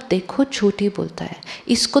 जब देखो झूठ ही बोलता है,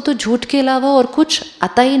 इसको तो झूठ के अलावा और कुछ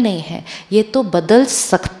आता ही नहीं है, ये तो बदल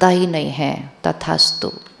सकता ही नहीं है,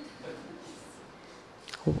 तथास्तु.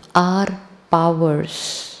 Our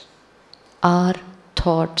powers, our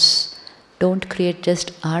thoughts don't create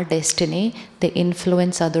just our destiny, they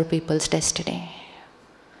influence other people's destiny.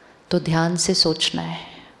 तो ध्यान से सोचना है.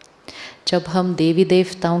 जब हम देवी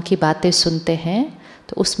देवताओं की बातें सुनते हैं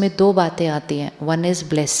तो उसमें दो बातें आती हैं. One is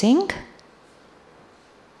blessing,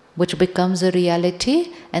 which becomes a reality,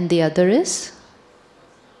 and the other is,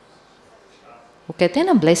 वो कहते हैं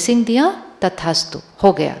ना, blessing दिया तथास्तु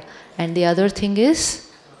हो गया, and the other thing is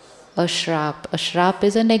a श्राप. A श्राप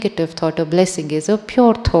is a negative thought, a blessing is a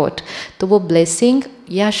pure thought. तो वो blessing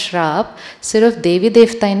या श्राप सिर्फ देवी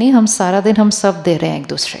देवता ही नहीं, हम सारा दिन हम सब दे रहे हैं एक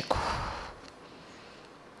दूसरे को,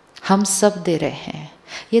 हम सब दे रहे हैं.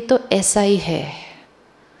 ये तो ऐसा ही है,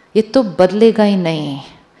 ये तो बदलेगा ही नहीं,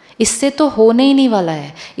 इससे तो होने ही नहीं वाला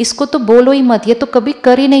है, इसको तो बोलो ही मत, ये तो कभी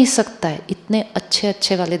कर ही नहीं सकता है. इतने अच्छे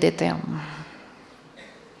अच्छे वाले देते हैं हम.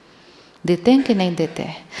 देते हैं कि नहीं देते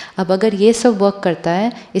हैं? अब अगर ये सब वर्क करता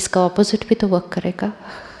है, इसका ऑपोजिट भी तो वर्क करेगा,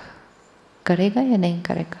 करेगा या नहीं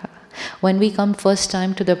करेगा? When we come first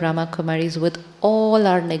time to the Brahma Kumaris with all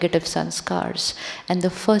our negative sanskars, and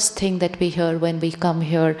the first thing that we hear when we come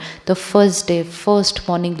here, the first day, first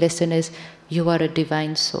morning lesson is, you are a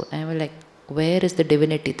divine soul. And we're like, where is the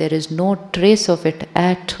divinity? There is no trace of it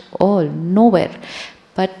at all, nowhere.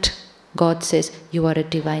 But God says, you are a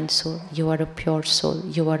divine soul, you are a pure soul,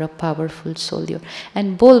 you are a powerful soul.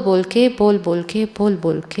 And बोल बोल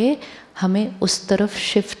के हमें उस तरफ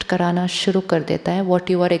shift कराना शुरू कर देता है, what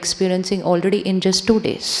you are experiencing already in just 2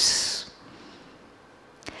 days.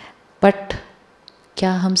 But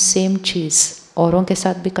क्या हम सेम चीज़ औरों के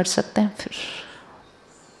साथ भी कर सकते हैं? फिर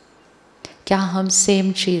क्या हम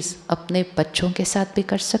सेम चीज़ अपने बच्चों के साथ भी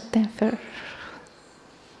कर सकते हैं? फिर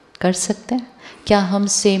कर सकते हैं? क्या हम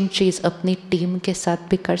सेम चीज़ अपनी टीम के साथ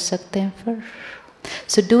भी कर सकते हैं फिर?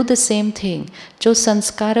 So do the same thing. जो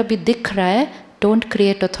संस्कार अभी दिख रहा है, don't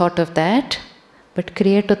create a thought of that, but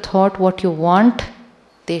create a thought what you want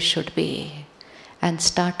they should be, and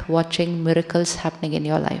start watching miracles happening in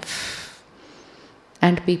your life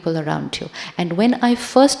and people around you. And when I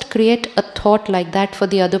first create a thought like that for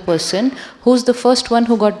the other person, who's the first one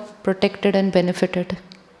who got protected and benefited?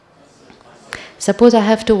 Suppose I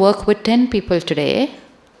have to work with 10 people today,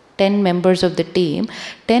 10 members of the team.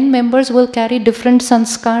 10 members will carry different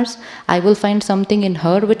sanskars. I will find something in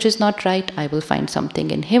her which is not right. I will find something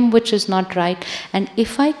in him which is not right. And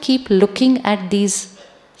if I keep looking at these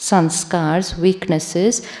sanskars,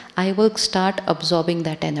 weaknesses, I will start absorbing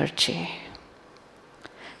that energy.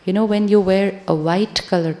 You know, when you wear a white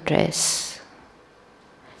colored dress,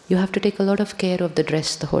 you have to take a lot of care of the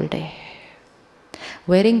dress the whole day.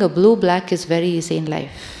 Wearing a blue black is very easy in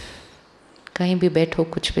life. कहीं भी बैठो,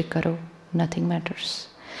 कुछ भी करो, nothing matters.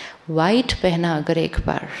 White पहना अगर एक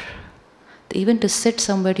बार, even to sit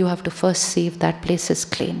somewhere you have to first see if that place is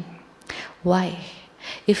clean. Why?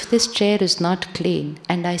 If this chair is not clean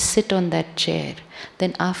and I sit on that chair,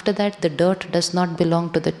 then after that the dirt does not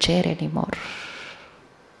belong to the chair anymore.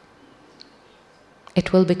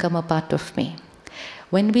 It will become a part of me.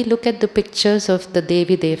 When we look at the pictures of the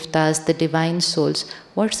Devi Devtas, the divine souls,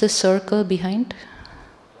 what's the circle behind?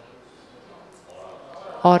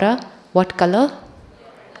 Aura. What color?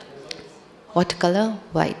 What color?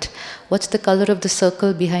 White. What's the color of the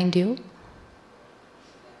circle behind you?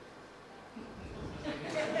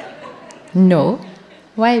 No.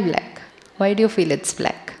 Why black? Why do you feel it's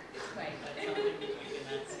black?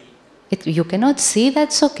 You cannot see,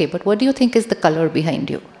 that's okay, but what do you think is the color behind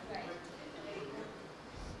you?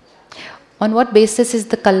 On what basis is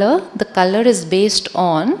the color? The color is based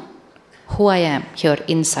on who I am here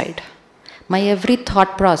inside. My every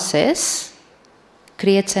thought process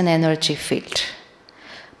creates an energy field.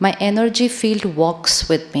 My energy field walks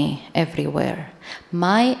with me everywhere.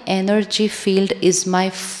 My energy field is my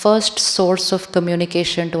first source of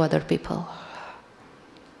communication to other people.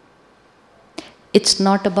 It's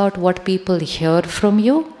not about what people hear from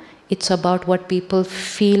you, it's about what people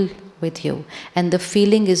feel with you. And the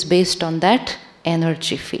feeling is based on that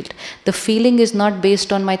energy field. The feeling is not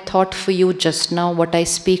based on my thought for you just now, what I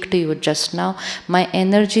speak to you just now. My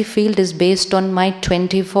energy field is based on my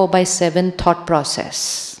 24/7 thought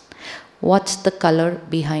process. What's the color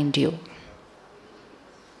behind you?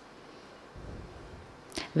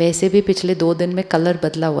 वैसे भी पिछले 2 दिन में colour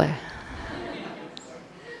बदला हुआ है.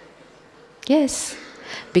 Yes,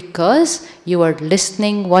 because you are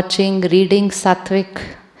listening, watching, reading sattvic.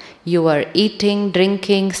 You are eating,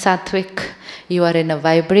 drinking sattvic. You are in a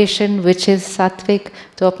vibration which is sattvic.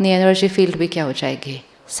 तो अपनी energy field भी क्या हो जाएगी?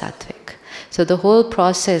 Sattvic. So the whole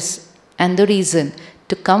process and the reason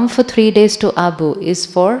to come for 3 days to Abu is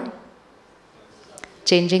for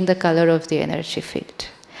changing the color of the energy field.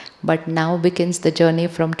 But now begins the journey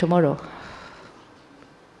from tomorrow.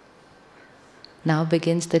 Now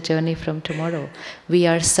begins the journey from tomorrow. We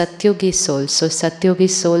are Satyogi souls. So Satyogi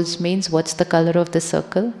souls means what's the color of the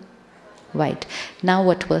circle? White. Now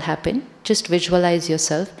what will happen? Just visualize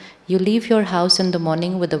yourself. You leave your house in the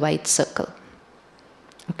morning with a white circle.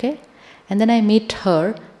 Okay? And then I meet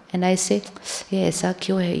her and I say, ये ऐसा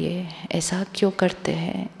क्यों है ये? ऐसा क्यों करते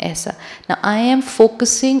हैं? ऐसा. Now I am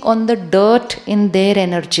focusing on the dirt in their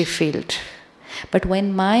energy field. But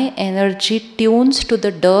when my energy tunes to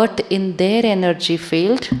the dirt in their energy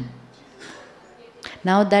field,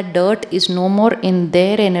 now that dirt is no more in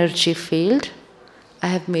their energy field, I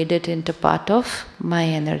have made it into part of my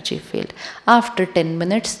energy field. After 10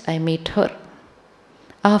 minutes, I meet her.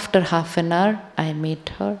 After half an hour, I meet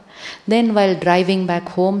her. Then while driving back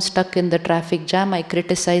home, stuck in the traffic jam, I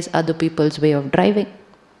criticize other people's way of driving.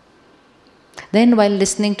 Then while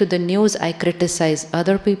listening to the news, I criticize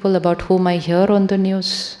other people about whom I hear on the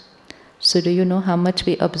news. So do you know how much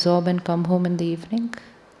we absorb and come home in the evening?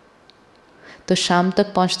 तो शाम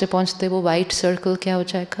तक पहुँचते पहुँचते वो white circle क्या हो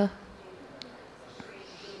जाएगा?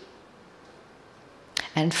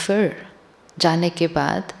 And फिर जाने के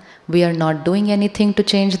बाद we are not doing anything to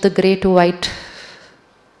change the grey to white.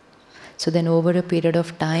 So then over a period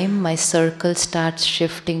of time, my circle starts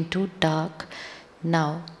shifting to dark.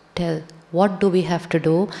 Now tell, what do we have to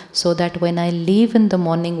do so that when I leave in the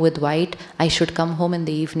morning with white, I should come home in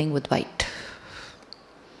the evening with white?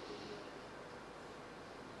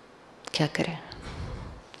 क्या करें?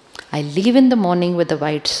 I leave in the morning with a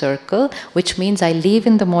white circle, which means I leave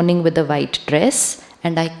in the morning with a white dress,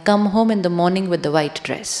 and I come home in the morning with the white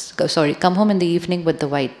dress. Come home in the evening with the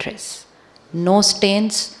white dress. No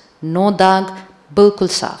stains, no दाग, बिल्कुल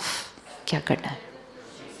साफ. क्या करना है?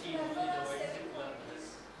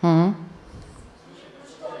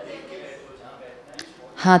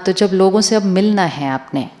 हाँ, तो जब लोगों से अब मिलना है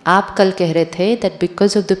आपने, आप कल कह रहे थे that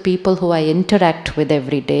because of the people who I interact with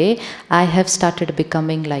every day, I have started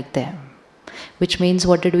becoming like them. Which means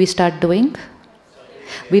what did we start doing?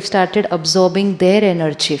 We've started absorbing their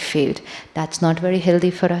energy field. That's not very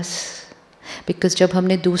healthy for us. Because जब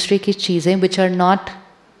हमने दूसरे की चीज़ें which are not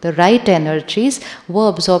the right energies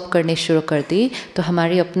वो absorb करनी शुरू कर दी, तो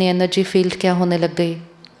हमारी अपनी energy field क्या होने लग गई?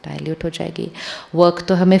 Dilute हो जाएगी. Work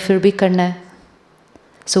तो हमें फिर भी करना है.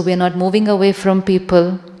 So we are not moving away from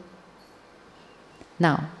people.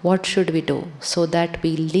 Now, what should we do? So that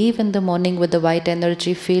we leave in the morning with the white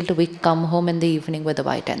energy field, we come home in the evening with the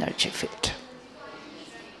white energy field.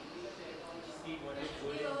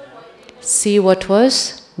 See what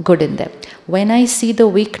was good in them. When I see the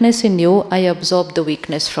weakness in you, I absorb the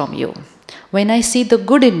weakness from you. When I see the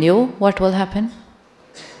good in you, what will happen?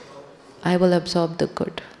 I will absorb the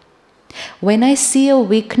good. When I see a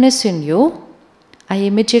weakness in you, I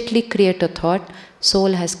immediately create a thought,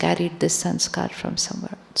 soul has carried this sanskar from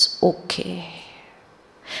somewhere. It's okay.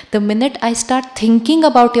 The minute I start thinking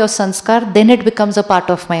about your sanskar, then it becomes a part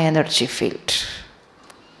of my energy field.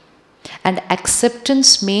 And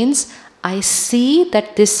acceptance means I see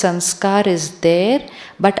that this sanskar is there,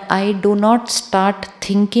 but I do not start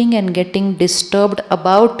thinking and getting disturbed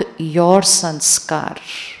about your sanskar.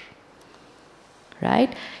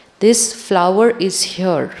 Right? This flower is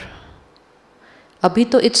here.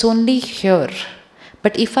 Abhi to it's only here.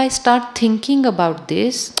 But if I start thinking about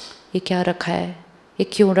this, ये क्या रखा है, ये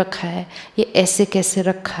क्यों रखा है, ये ऐसे कैसे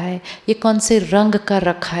रखा है, ये कौन से रंग का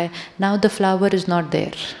रखा है, now the flower is not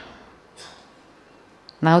there.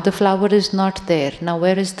 Now the flower is not there. Now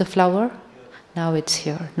where is the flower? Now it's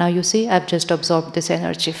here. Now you see, I've just absorbed this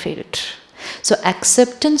energy field. So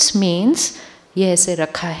acceptance means, ये ऐसे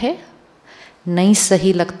रखा है, नहीं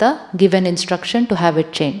सही लगता, give an instruction to have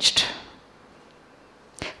it changed.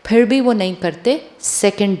 फिर भी वो नहीं करते,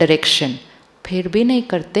 second direction. फिर भी नहीं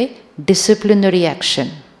करते, disciplinary action.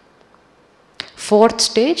 Fourth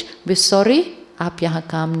stage, we're sorry, आप यहाँ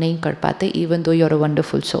काम नहीं कर पाते, even though you're a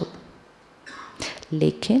wonderful soul.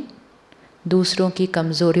 लेकिन दूसरों की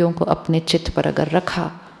कमज़ोरियों को अपने चित्त पर अगर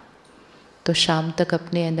रखा, तो शाम तक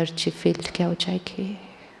अपनी एनर्जी फील्ड क्या हो जाएगी?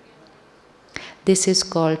 This is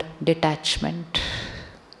called detachment.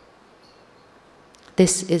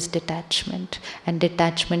 This is detachment. And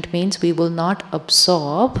detachment means we will not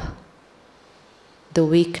absorb the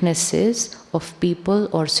weaknesses of people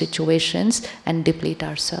or situations and deplete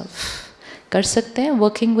ourselves. कर सकते हैं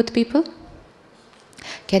working with people?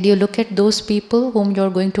 Can you look at those people whom you're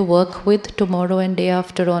going to work with tomorrow and day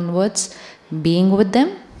after onwards, being with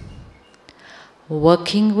them,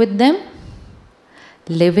 working with them,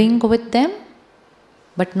 living with them,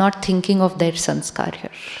 but not thinking of their sanskar here?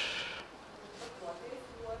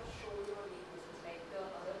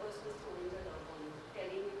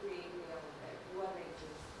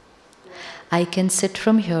 I can sit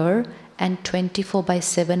from here and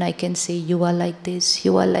 24/7 I can say, you are like this,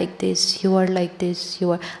 you are like this, you are like this,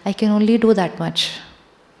 you are... I can only do that much.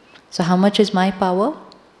 So how much is my power?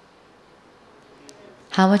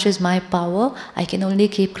 How much is my power? I can only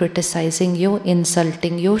keep criticizing you,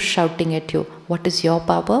 insulting you, shouting at you. What is your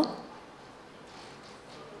power?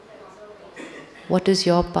 What is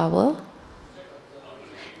your power?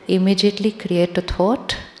 Immediately create a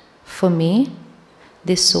thought, for me,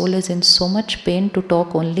 this soul is in so much pain to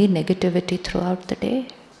talk only negativity throughout the day.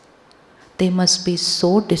 They must be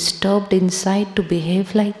so disturbed inside to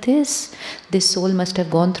behave like this. This soul must have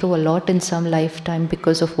gone through a lot in some lifetime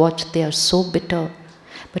because of what they are so bitter.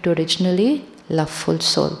 But originally, loveful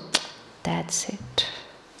soul. That's it.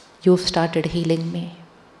 You've started healing me.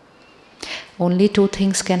 Only two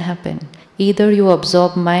things can happen. Either you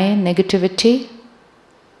absorb my negativity,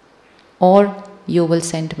 or you will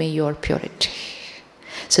send me your purity.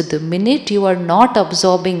 So the minute you are not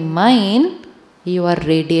absorbing mine, you are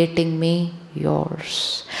radiating me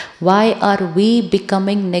yours. Why are we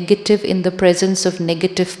becoming negative in the presence of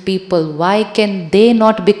negative people? Why can they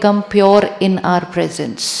not become pure in our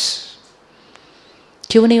presence?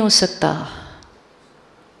 क्यों नहीं हो सकता?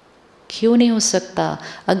 क्यों नहीं हो सकता?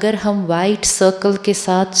 अगर हम white circle के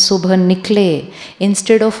साथ सुबह निकले,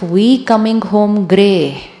 instead of we coming home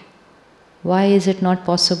grey, why is it not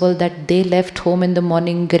possible that they left home in the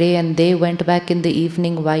morning grey and they went back in the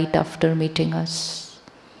evening white after meeting us?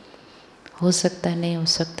 हो सकता है, नहीं हो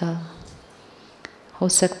सकता? हो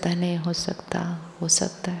सकता है, नहीं हो सकता? हो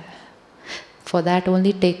सकता है. For that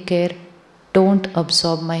only take care. Don't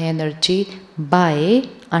absorb my energy by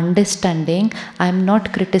understanding I am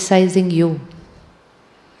not criticizing you.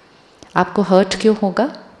 आपको hurt क्यों होगा?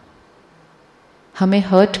 हमें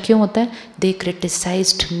hurt क्यों होता है? They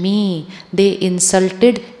criticized me, they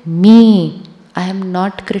insulted me. I am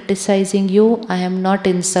not criticizing you, I am not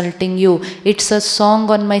insulting you. It's a song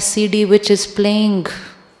on my CD which is playing.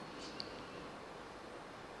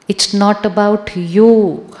 It's not about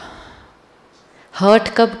you.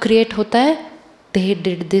 Hurt कब create होता है? They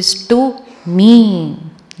did this to me.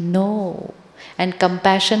 No. And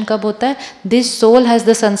compassion कब होता है? This soul has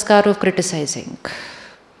the sanskar of criticizing.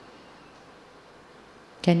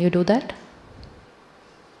 Can you do that?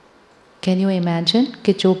 Can you imagine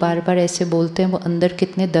कि जो बार बार ऐसे बोलते हैं वो अंदर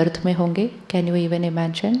कितने दर्द में होंगे? Can you even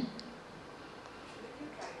imagine?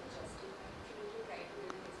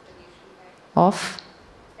 Of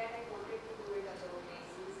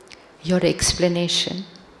your explanation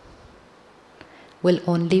will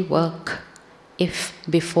only work if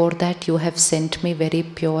before that you have sent me very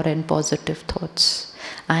pure and positive thoughts.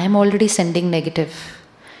 I am already sending negative.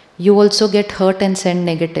 You also get hurt and send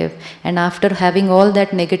negative. And after having all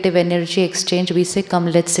that negative energy exchange, we say, come,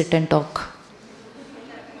 let's sit and talk.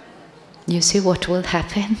 You see what will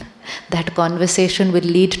happen? That conversation will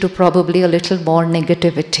lead to probably a little more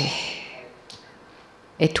negativity.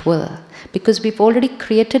 It will. Because we've already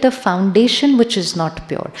created a foundation which is not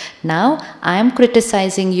pure. Now, I am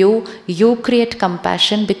criticizing you. You create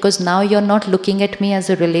compassion because now you're not looking at me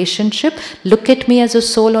as a relationship. Look at me as a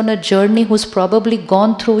soul on a journey who's probably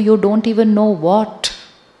gone through you don't even know what.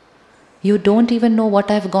 You don't even know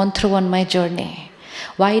what I've gone through on my journey.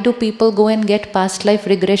 Why do people go and get past life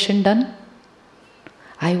regression done?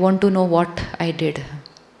 I want to know what I did.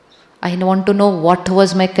 I want to know what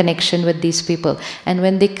was my connection with these people. And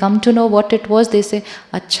when they come to know what it was, they say,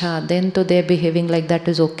 Acha, then to they're behaving like that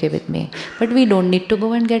is okay with me. But we don't need to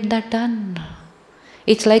go and get that done.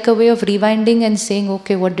 It's like a way of rewinding and saying,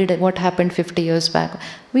 okay, what happened 50 years back?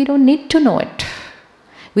 We don't need to know it.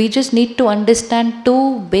 We just need to understand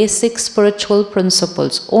two basic spiritual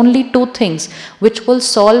principles. Only two things which will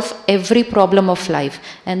solve every problem of life.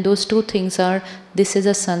 And those two things are, this is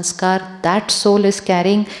a sanskar that soul is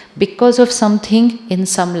carrying because of something in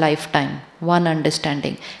some lifetime. One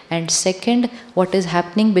understanding. And second, what is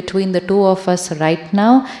happening between the two of us right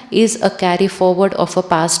now is a carry forward of a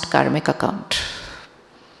past karmic account.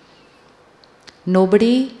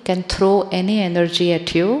 Nobody can throw any energy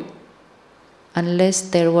at you unless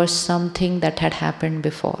there was something that had happened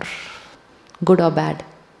before, good or bad,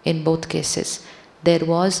 in both cases. There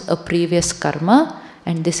was a previous karma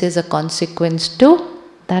and this is a consequence to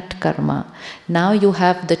that karma. Now you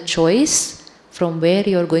have the choice from where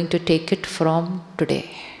you are going to take it from today.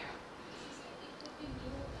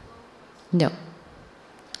 No,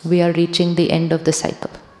 we are reaching the end of the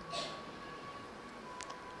cycle.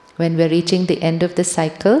 When we are reaching the end of the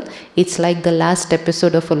cycle, it's like the last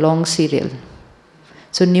episode of a long serial.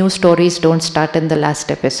 So new stories don't start in the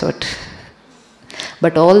last episode.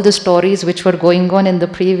 But all the stories which were going on in the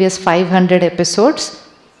previous 500 episodes,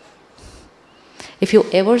 if you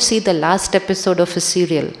ever see the last episode of a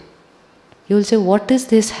serial, you will say, what is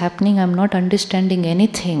this happening? I'm not understanding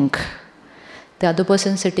anything. The other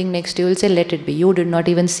person sitting next to you will say, let it be. You did not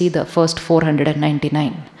even see the first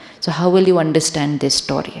 499. So how will you understand this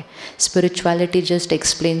story? Spirituality just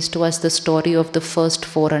explains to us the story of the first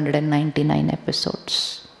 499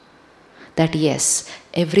 episodes. That yes,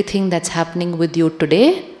 everything that's happening with you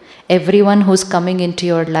today, everyone who's coming into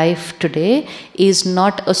your life today is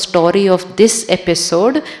not a story of this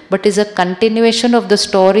episode, but is a continuation of the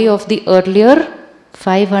story of the earlier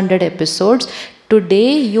 500 episodes.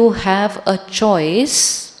 Today you have a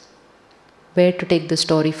choice where to take the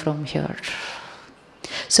story from here.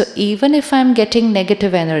 So even if I'm getting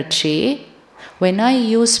negative energy, when I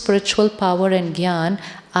use spiritual power and gyan,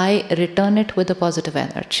 I return it with a positive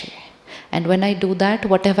energy. And when I do that,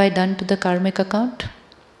 what have I done to the karmic account?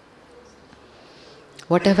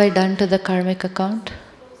 What have I done to the karmic account?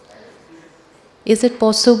 Is it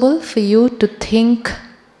possible for you to think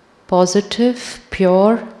positive,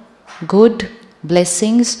 pure, good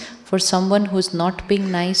blessings for someone who's not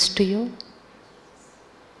being nice to you?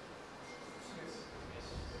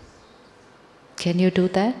 Can you do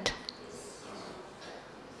that?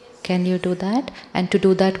 Can you do that? And to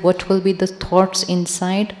do that, what will be the thoughts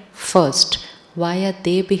inside? First, why are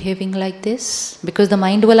they behaving like this? Because the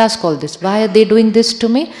mind will ask all this. Why are they doing this to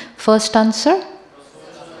me? First answer,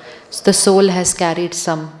 the soul has carried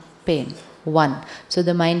some pain. One. So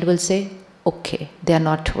the mind will say, okay, they are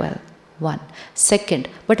not well. One. Second,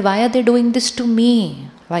 but why are they doing this to me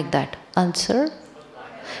like that? Answer,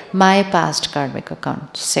 my past karmic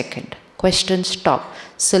account. Second. Question stop.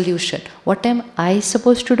 Solution. What am I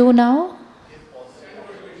supposed to do now?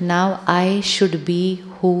 Now I should be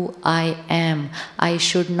who I am. I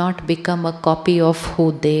should not become a copy of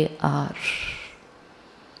who they are.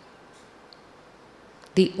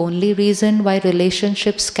 The only reason why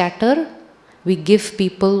relationships scatter, we give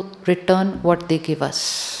people return what they give us.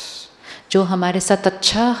 जो हमारे साथ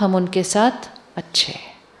अच्छा, हम उनके साथ अच्छे.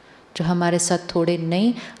 जो हमारे साथ थोड़े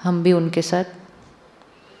नहीं, हम भी उनके साथ.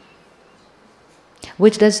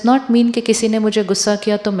 Which does not mean कि किसी ने मुझे गुस्सा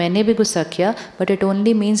किया तो मैंने भी गुस्सा किया, but it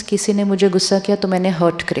only means किसी ने मुझे गुस्सा किया तो मैंने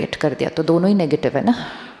hurt create कर दिया. तो दोनों ही नेगेटिव है ना.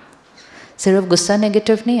 सिर्फ गुस्सा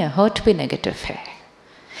नेगेटिव नहीं है, hurt भी नेगेटिव है.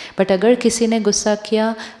 But अगर किसी ने गुस्सा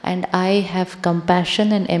किया and I have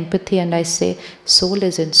compassion and empathy and I say, soul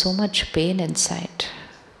is in so much pain inside.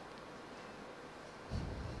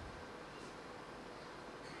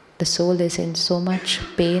 The soul is in so much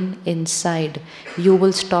pain inside. You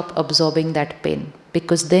will stop absorbing that pain,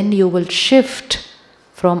 because then you will shift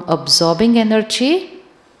from absorbing energy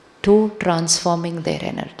to transforming their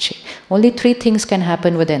energy. Only 3 things can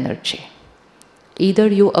happen with energy. Either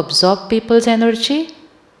you absorb people's energy,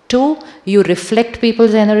 2, you reflect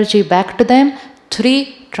people's energy back to them,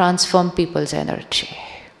 3, transform people's energy.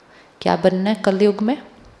 क्या बनना है कलयुग में?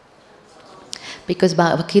 Because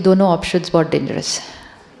बाकी दोनों options बहुत dangerous है.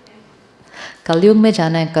 कलयुग में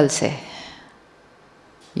जाना है कल से.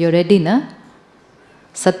 यू रेडी ना?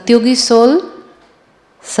 सत्योगी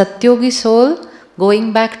सोल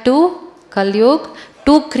गोइंग बैक टू कलयुग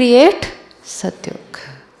to create Satyug.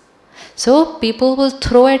 So people will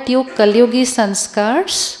throw eight you कलयुगी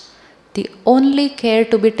संस्कार्स. The only care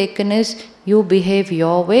to be taken is you behave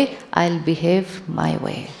your way, I'll behave my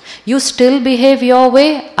way. You still behave your way,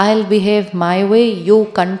 I'll behave my way. You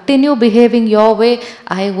continue behaving your way,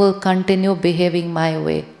 I will continue behaving my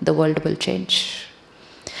way. The world will change.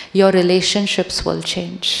 Your relationships will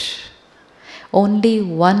change. Only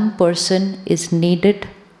one person is needed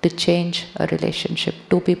to change a relationship.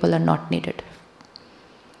 2 people are not needed.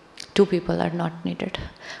 2 people are not needed.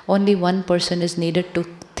 Only one person is needed to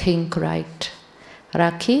think right.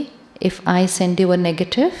 Rakhi, if I send you a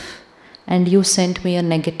negative and you send me a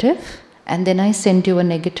negative and then I send you a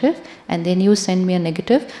negative and then you send me a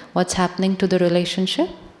negative, what's happening to the relationship?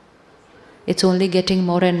 It's only getting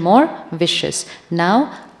more and more vicious.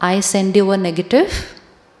 Now I send you a negative,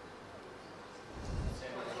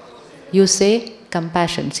 you say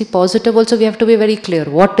compassion. See, positive also we have to be very clear.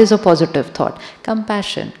 What is a positive thought?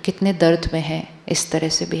 Compassion. कितने दर्द में हैं, इस तरह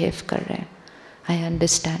से behave कर रहे हैं. I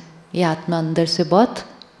understand. ये आत्मा अंदर से बहुत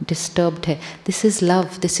disturbed है. This is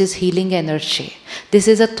love. This is healing energy. This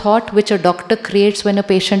is a thought which a doctor creates when a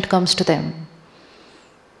patient comes to them.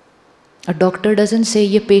 A doctor doesn't say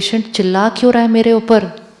ये patient चिल्ला क्यों रहा है मेरे ऊपर,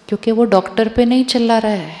 क्योंकि वो डॉक्टर पे नहीं चिल्ला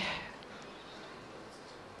रहा है.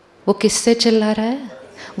 वो किससे चिल्ला रहा है?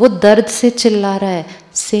 वो दर्द से चिल्ला रहा है.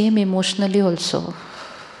 Same emotionally also.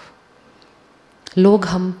 लोग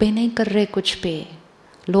हम पे नहीं कर रहे कुछ पे,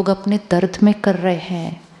 लोग अपने दर्द में कर रहे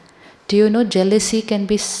हैं. Do you know jealousy can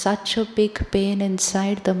be such a big pain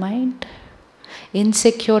inside the mind?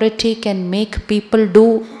 Insecurity can make people do.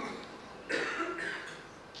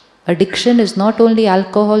 Addiction is not only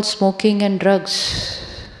alcohol, smoking and drugs.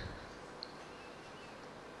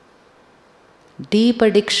 Deep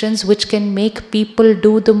addictions which can make people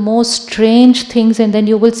do the most strange things, and then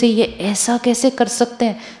you will say, ये ऐसा कैसे कर सकते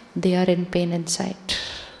हैं? They are in pain inside.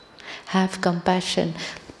 Have compassion.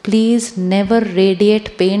 Please never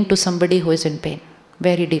radiate pain to somebody who is in pain.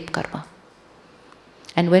 Very deep karma.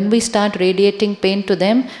 And when we start radiating pain to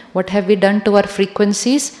them, what have we done to our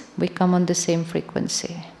frequencies? We come on the same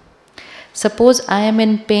frequency. Suppose I am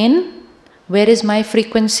in pain. Where is my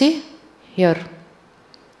frequency? Here.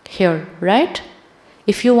 Here, right?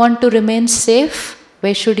 If you want to remain safe,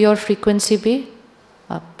 where should your frequency be?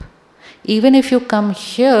 Up. Even if you come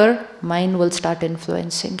here, mind will start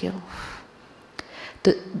influencing you.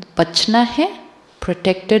 तो बचना है,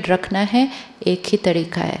 protected रखना है, एक ही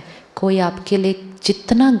तरीका है. कोई आपके लिए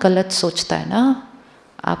जितना गलत सोचता है ना,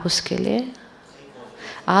 आप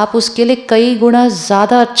उसके लिए कई गुना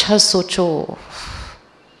ज़्यादा अच्छा सोचो.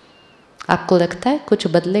 आपको लगता है कुछ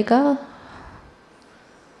बदलेगा?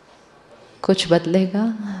 कुछ बदलेगा?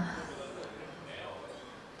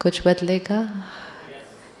 कुछ बदलेगा?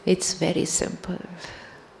 It's very simple.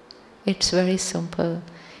 It's very simple.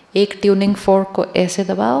 एक ट्यूनिंग फोर्क को ऐसे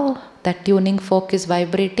दबाओ, that tuning fork is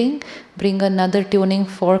vibrating. Bring another tuning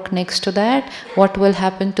fork next to that. What will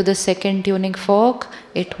happen to the second tuning fork?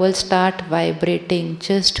 It will start vibrating.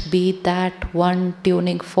 Just be that one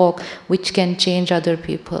tuning fork which can change other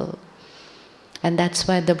people. And that's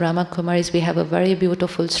why the Brahma Kumaris, we have a very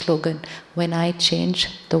beautiful slogan, when I change,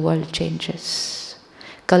 the world changes.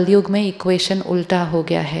 Kalyug mein equation ulta ho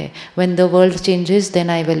gaya hai. When the world changes, then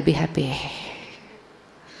I will be happy.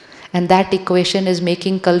 And that equation is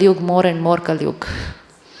making Kalyug more and more Kalyug.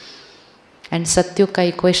 And Satyug ka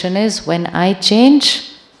equation is, when I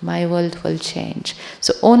change, my world will change.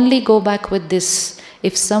 So only go back with this.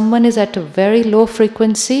 If someone is at a very low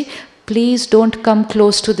frequency, please don't come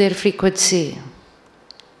close to their frequency.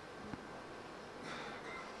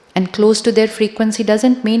 And close to their frequency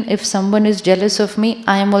doesn't mean if someone is jealous of me,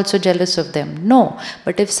 I am also jealous of them. No.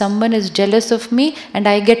 But if someone is jealous of me and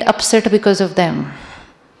I get upset because of them,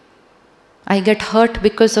 I get hurt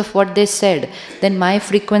because of what they said, then my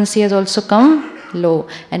frequency has also come low.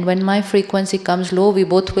 And when my frequency comes low, we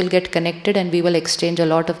both will get connected and we will exchange a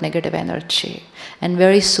lot of negative energy. And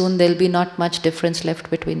very soon there will be not much difference left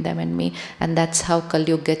between them and me. And that's how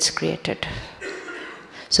Kalyug gets created.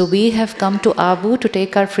 So we have come to Abu to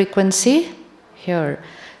take our frequency here.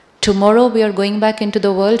 Tomorrow we are going back into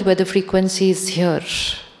the world where the frequency is here.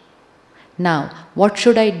 Now, what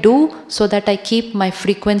should I do so that I keep my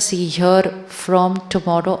frequency here from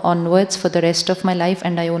tomorrow onwards for the rest of my life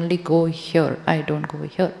and I only go here, I don't go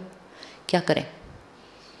here? क्या करें?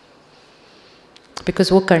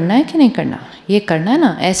 Because वो करना है कि नहीं करना? ये करना है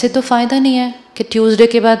ना? ऐसे तो फ़ायदा नहीं है कि ट्यूसडे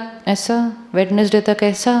के बाद ऐसा, वेडनेसडे तक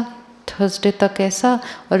ऐसा, थर्सडे तक ऐसा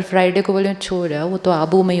और फ्राइडे को बोले छोड़ यार वो तो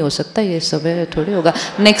आबू में ही हो सकता है, ये सब है थोड़ी होगा.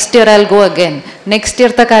 Next year I will go again, next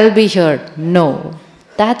year तक I will be here. No,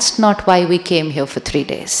 that's not why we came here for 3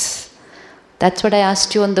 days. That's what I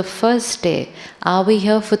asked you on the first day. Are we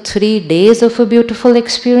here for 3 days of a beautiful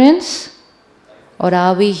experience? Or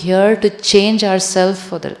are we here to change ourselves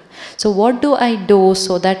for the... So what do I do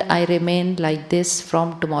so that I remain like this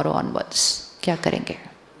from tomorrow onwards? क्या करेंगे?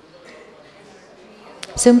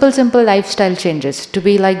 Simple lifestyle changes. To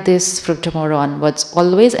be like this from tomorrow onwards.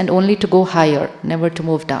 Always and only to go higher. Never to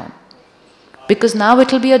move down. Because now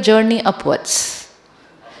it will be a journey upwards.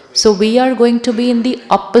 So we are going to be in the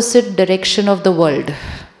opposite direction of the world.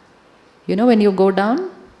 You know, when you go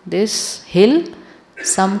down this hill,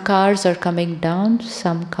 some cars are coming down,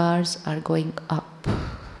 some cars are going up.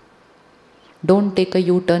 Don't take a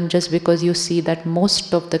U-turn just because you see that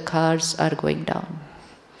most of the cars are going down.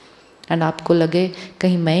 And आपको लगे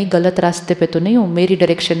कहीं मैं ही गलत रास्ते पे तो नहीं हूँ, मेरी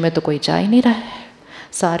डायरेक्शन में तो कोई जा ही नहीं रहा है.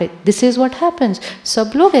 सारे, दिस इज व्हाट हैपेंस.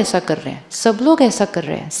 सब लोग ऐसा कर रहे हैं, सब लोग ऐसा कर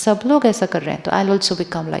रहे हैं, सब लोग ऐसा कर रहे हैं, तो I will also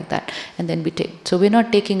become like that. And then we take. So we are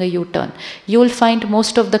not taking a U turn. You will find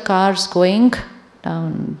most of the cars going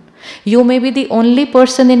down. You may be the only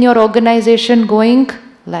person in your organization going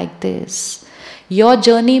like this. Your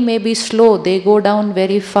journey may be slow, they go down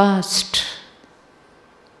very fast.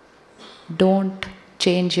 Don't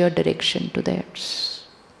change your direction to theirs.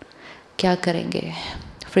 क्या करेंगे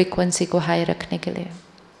frequency को high रखने के लिए?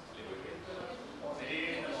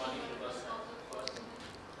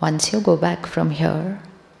 Once you go back from here,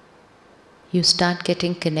 you start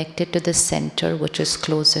getting connected to the center which is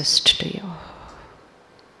closest to you.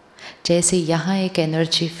 जैसे यहाँ एक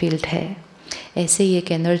energy field है, ऐसे ही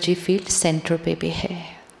एक एनर्जी फील्ड सेंटर पे भी है.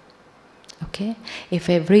 Okay, if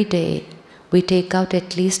every day we take out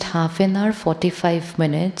at least half an hour 45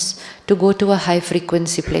 minutes to go to a high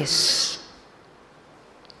frequency place,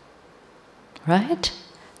 right?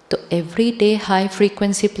 तो every day high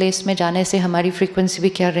frequency place में जाने से हमारी फ्रीक्वेंसी भी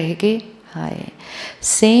क्या रहेगी? हाई.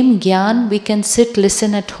 सेम ज्ञान we can sit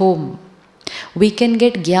listen at home. We can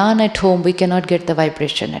get gyan at home, we cannot get the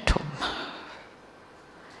vibration at home.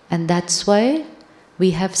 And that's why we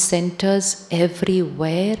have centers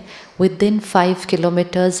everywhere within 5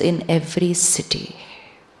 kilometers in every city.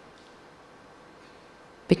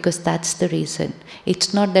 Because that's the reason.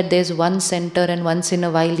 It's not that there's one center and once in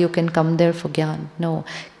a while you can come there for gyan. No,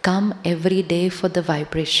 come every day for the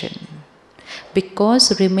vibration. Because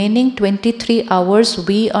remaining 23 hours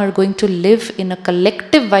we are going to live in a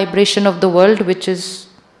collective vibration of the world which is,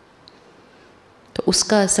 तो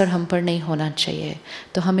उसका असर हम पर नहीं होना चाहिए.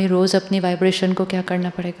 तो हमें रोज़ अपनी वाइब्रेशन को क्या करना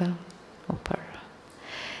पड़ेगा? ऊपर.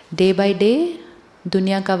 डे बाय डे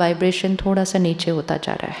दुनिया का वाइब्रेशन थोड़ा सा नीचे होता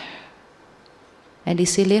जा रहा है एंड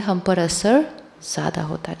इसीलिए हम पर असर ज़्यादा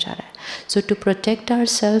होता जा रहा है. सो to protect our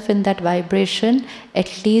self in that vibration,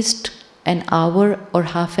 at least an hour or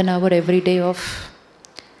half an hour every day of...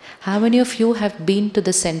 How many of you have been to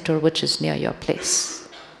the center which is near your place?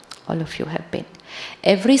 All of you have been.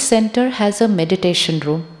 Every center has a meditation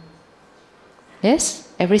room. Yes?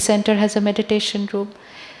 Every center has a meditation room.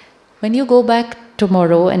 When you go back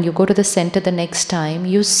tomorrow and you go to the center the next time,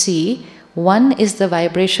 you see one is the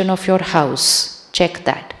vibration of your house. Check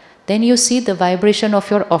that. Then you see the vibration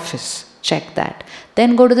of your office. check that.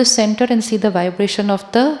 Then go to the center and see the vibration of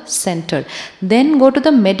the center. Then go to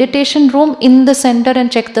the meditation room in the center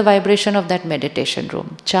and check the vibration of that meditation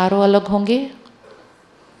room. चारों अलग होंगे,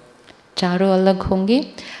 चारों अलग होंगे.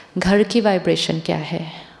 घर की vibration क्या है?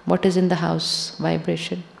 What is in the house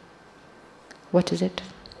vibration? What is it?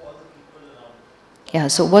 Yeah,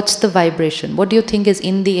 so what's the vibration? What do you think is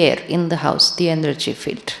in the air, in the house, the energy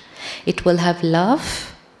field? It will have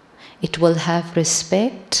love, it will have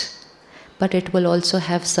respect, but it will also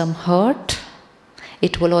have some hurt,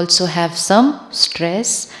 it will also have some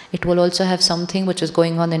stress, it will also have something which is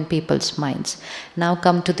going on in people's minds. Now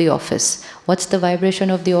come to the office. What's the vibration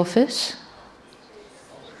of the office?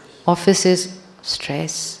 Office is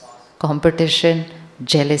stress, competition,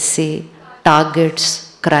 jealousy, targets,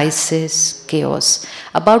 crisis, chaos.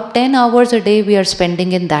 About 10 hours a day we are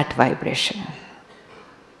spending in that vibration.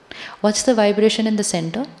 What's the vibration in the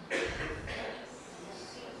center?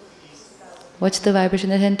 What's the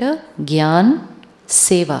vibration in the center? Gyan,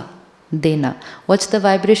 seva, dena. What's the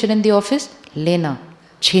vibration in the office? Lena,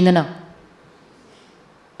 chhinana.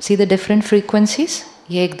 See the different frequencies?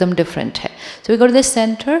 ये एकदम different है. So we go to the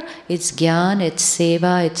center, it's Gyan, it's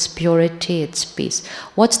Seva, it's purity, it's peace.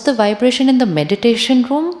 What's the vibration in the meditation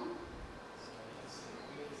room?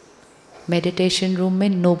 Meditation room में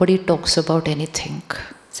nobody talks about anything.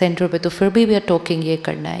 Center पे तो फिर भी we are talking ये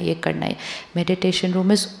करना है, ये करना है. Meditation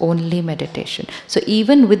room is only meditation. So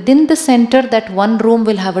even within the center, that one room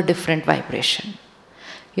will have a different vibration.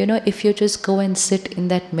 You know, if you just go and sit in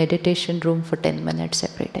that meditation room for 10 minutes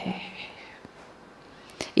every day,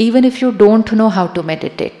 even if you don't know how to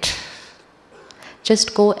meditate,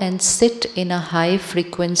 just go and sit in a high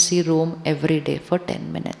frequency room every day for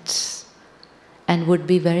 10 minutes. And would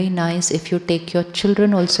be very nice if you take your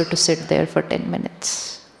children also to sit there for 10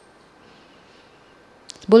 minutes.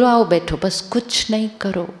 बोलो आओ बैठो, बस कुछ नहीं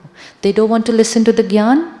करो. They don't want to listen to the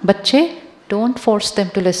ज्ञान. बच्चे, don't force them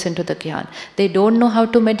to listen to the ज्ञान. They don't know how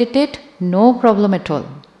to meditate. No problem at all.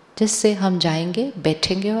 Just say हम जाएंगे,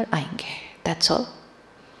 बैठेंगे और आएंगे. That's all.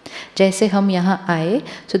 जैसे हम यहाँ आए,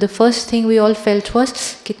 so the first thing we all felt was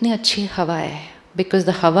कितनी अच्छी हवा है, because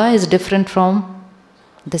the हवा is different from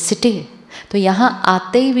the city. तो यहाँ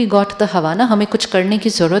आते ही we got the हवा ना, हमें कुछ करने की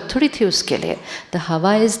ज़रूरत थोड़ी थी उसके लिए. The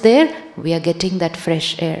हवा is there, we are getting that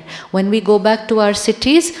fresh air. When we go back to our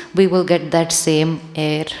cities, we will get that same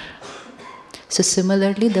air. So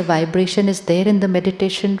similarly, the vibration is there in the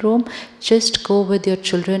meditation room. Just go with your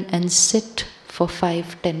children and sit for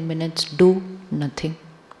 5-10 minutes, do nothing.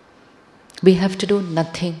 We have to do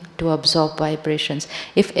nothing to absorb vibrations.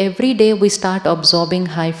 If every day we start absorbing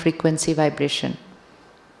high frequency vibration,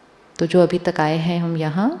 तो जो अभी तक आए हैं हम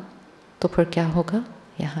यहाँ, तो फिर क्या होगा?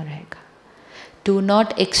 यहाँ रहेगा. Do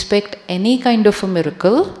not expect any kind of a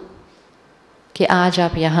miracle कि आज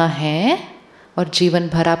आप यहाँ हैं और जीवन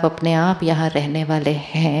भर आप अपने आप यहाँ रहने वाले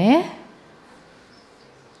हैं.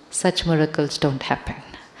 Such miracles don't happen.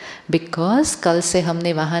 Because कल से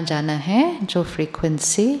हमने वहाँ जाना है जो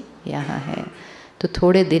frequency यहाँ है. तो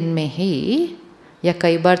थोड़े दिन में ही, या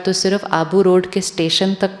कई बार तो सिर्फ आबू रोड के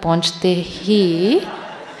स्टेशन तक पहुँचते ही,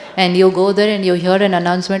 and you go there and you hear an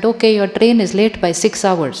announcement, okay, your train is late by 6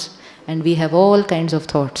 hours, and we have all kinds of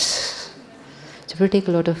thoughts. So we take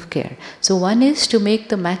a lot of care. So one is to make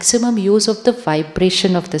the maximum use of the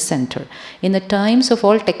vibration of the center. In the times of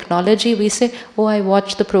all technology, we say, oh, I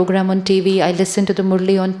watch the program on TV, I listen to the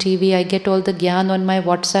Murli on TV, I get all the gyan on my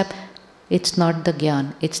WhatsApp. It's not the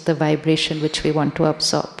gyan, it's the vibration which we want to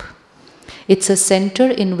absorb. It's a center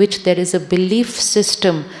in which there is a belief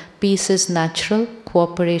system. Peace is natural,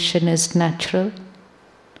 cooperation is natural,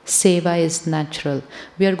 seva is natural.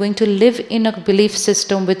 We are going to live in a belief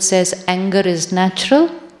system which says anger is natural,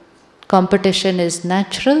 competition is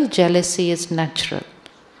natural, jealousy is natural.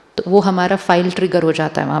 तो वो हमारा file trigger हो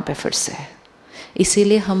जाता है वहाँ पे फिर से.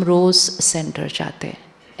 इसीलिए हम रोज़ सेंटर जाते हैं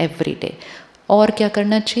एवरी डे. और क्या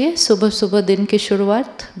करना चाहिए? सुबह सुबह दिन की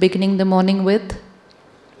शुरुआत, beginning the morning with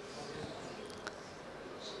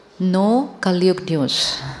no कलयुग news.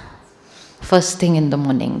 First thing in the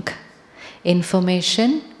morning.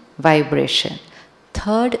 Information, vibration.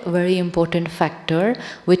 Third very important factor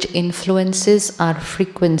which influences our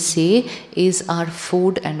frequency is our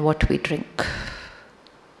food and what we drink.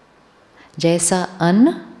 जैसा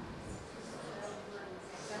अन्न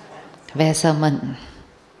वैसा मन.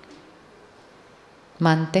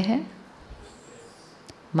 मानते हैं?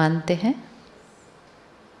 मानते हैं?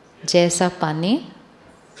 जैसा पानी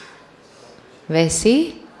वैसी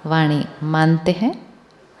वाणी. मानते हैं?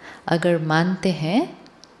 अगर मानते हैं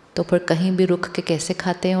तो फिर कहीं भी रुक के कैसे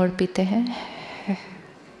खाते हैं और पीते हैं?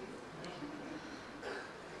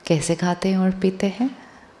 कैसे खाते हैं और पीते हैं?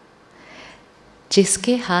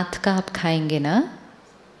 जिसके हाथ का आप खाएंगे ना,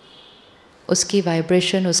 उसकी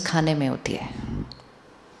वाइब्रेशन उस खाने में होती है.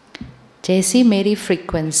 जैसी मेरी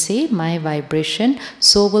frequency, my vibration,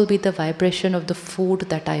 so will be the vibration of the food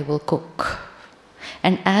that I will cook.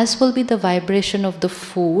 And as will be the vibration of the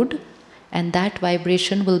food, and that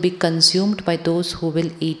vibration will be consumed by those who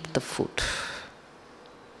will eat the food.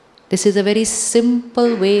 This is a very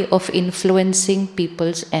simple way of influencing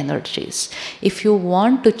people's energies. If you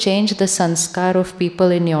want to change the sanskar of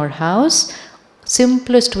people in your house,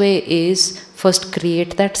 simplest way is first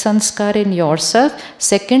create that sanskar in yourself,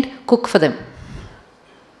 second cook for them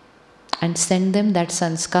and send them that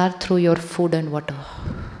sanskar through your food and water.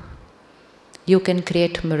 You can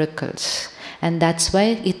create miracles. And that's why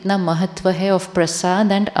इतना महत्व है of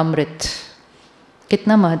Prasad and अमृत.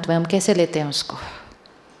 कितना महत्व है, हम कैसे लेते हैं उसको.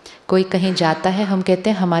 कोई कहीं जाता है, हम कहते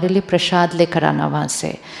हैं हमारे लिए प्रसाद लेकर आना वहाँ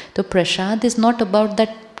से. तो प्रसाद is not about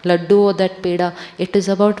that Laddu और that peda, it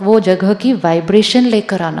is about वो जगह की वाइब्रेशन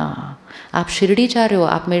लेकर आना. आप शिरडी जा रहे हो,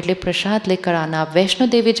 आप मेरे लिए प्रसाद लेकर आना. आप वैष्णो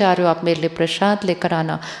देवी जा रहे हो, आप मेरे लिए प्रसाद लेकर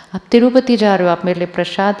आना. आप तिरुपति जा रहे हो, आप मेरे लिए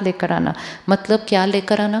प्रसाद लेकर आना. मतलब क्या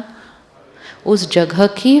लेकर आना, उस जगह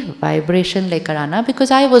की वाइब्रेशन लेकर आना.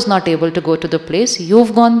 Because I was not able to go to the place, you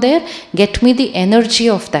have gone there, get me the energy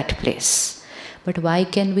of that place. But why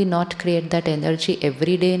can we not create that energy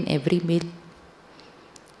every day in every meal.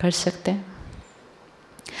 कर सकते हैं.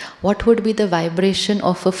 What would be the vibration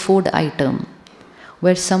of a food item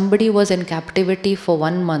where somebody was in captivity for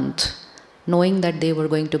 1 month knowing that they were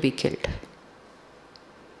going to be killed?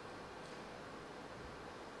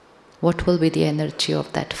 What will be the energy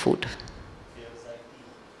of that food?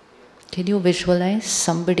 Can you visualize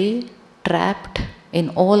somebody trapped in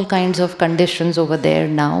all kinds of conditions over there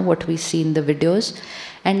now, what we see in the videos,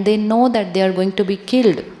 and they know that they are going to be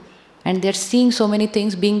killed, and they are seeing so many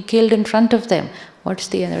things being killed in front of them. What's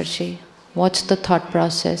the energy? What's the thought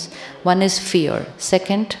process? One is fear.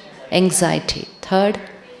 Second, anxiety. Third,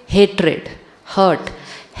 hatred, hurt.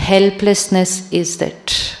 Helplessness is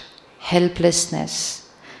that. Helplessness.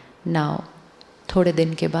 Now, थोड़े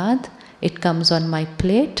दिन के बाद, it comes on my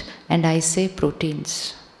plate and I say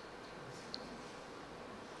proteins.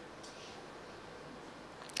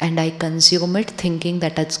 And I consume it thinking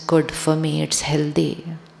that it's good for me, it's healthy.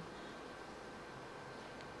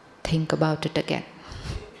 Think about it again.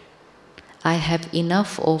 I have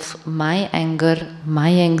enough of my anger, my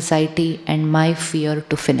anxiety and my fear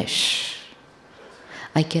to finish.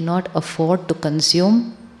 I cannot afford to consume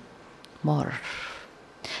more.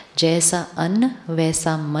 Jaisa anna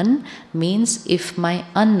vaisa man means if my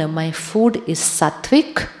anna, my food is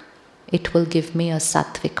sattvic, it will give me a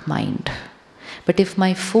sattvic mind. But if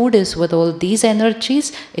my food is with all these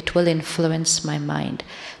energies, it will influence my mind.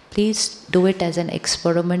 Please do it as an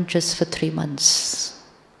experiment just for 3 months.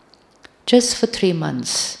 Just for 3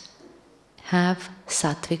 months. Have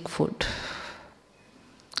sattvic food.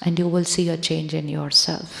 And you will see a change in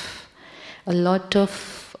yourself. A lot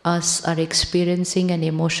of us are experiencing an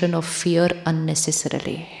emotion of fear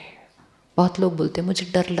unnecessarily. बहुत लोग बोलते हैं मुझे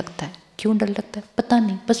डर लगता है. क्यों डर लगता है? पता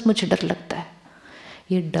नहीं, बस मुझे डर लगता है.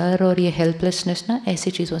 ये डर और ये हेल्पलेसनेस ना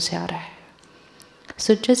ऐसी चीज़ों से आ रहा है.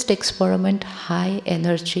 So just experiment high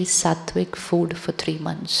energy sattvic food for 3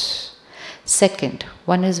 months. Second,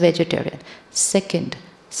 one is vegetarian. Second,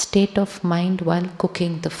 state of mind while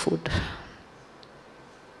cooking the food.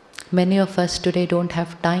 Many of us today don't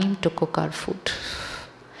have time to cook our food.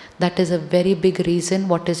 That is a very big reason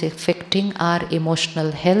what is affecting our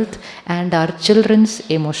emotional health and our children's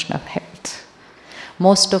emotional health.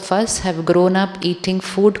 Most of us have grown up eating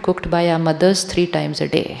food cooked by our mothers 3 times a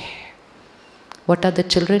day. What are the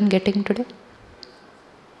children getting today?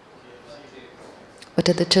 What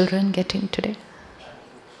are the children getting today?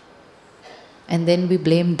 And then we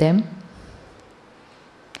blame them.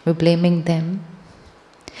 We're blaming them.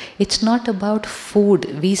 It's not about food.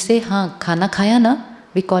 We say, हाँ खाना खाया ना?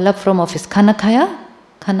 We call up from office. खाना खाया?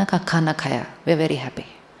 खाना खाया. We're very happy.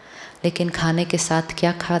 लेकिन खाने के साथ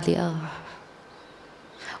क्या खा दिया?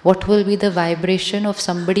 What will be the vibration of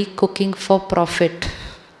somebody cooking for profit?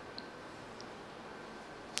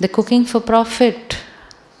 The cooking for profit.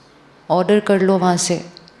 Order कर लो वहाँ से.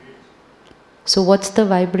 So what's the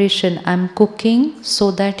vibration? I'm cooking so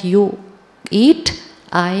that you eat,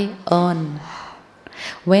 I earn.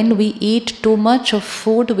 When we eat too much of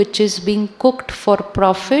food which is being cooked for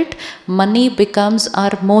profit, money becomes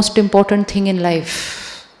our most important thing in life.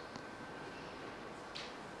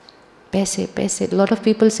 पैसे पैसे. lot of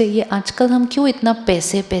people say ये आजकल हम क्यों इतना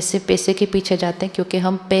पैसे पैसे पैसे के पीछे जाते हैं? क्योंकि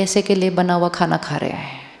हम पैसे के लिए बना हुआ खाना खा रहे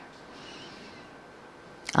हैं.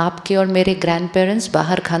 आपके और मेरे ग्रैंड पेरेंट्स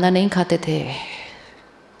बाहर खाना नहीं खाते थे.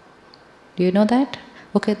 Do you know that?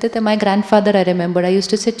 वो कहते थे, my grandfather, I remember, I used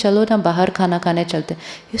to say, चलो ना बाहर खाना खाने चलते.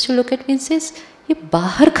 He used to look at me and says, ये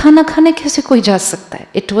बाहर खाना खाने कैसे कोई जा सकता है?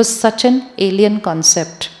 It was such an alien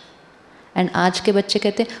concept. And आज के बच्चे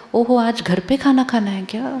कहते हैं, ओहो आज घर पे खाना खाना है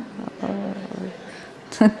क्या?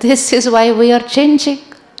 This is why we are changing.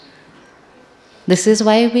 This is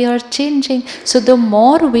why we are changing. So the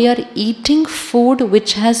more we are eating food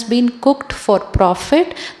which has been cooked for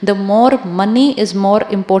profit, the more money is more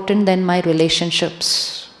important than my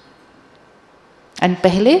relationships. And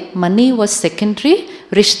pehle money was secondary,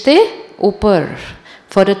 rishte upar.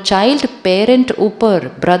 For a child, parent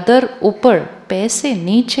upar, brother upar, paise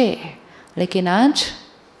niche. Lekin aaj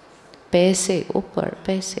paise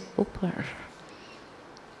upar.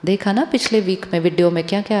 देखा ना पिछले week में video में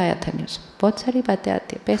क्या क्या आया था news. बहुत सारी बातें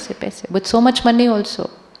आती है. पैसे पैसे with so much money also.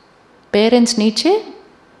 Parents नीचे,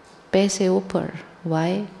 पैसे ऊपर.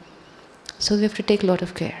 Y? So we have to take lot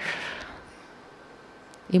of care.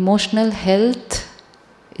 Emotional health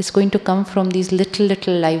is going to come from these little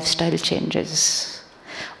lifestyle changes.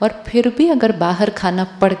 और फिर भी अगर बाहर खाना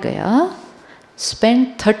पड़ गया, spend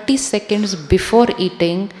 30 seconds before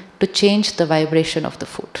eating to change the vibration of the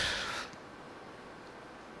food.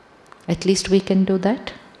 At least we can do that.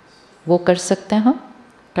 वो कर सकते हैं हम,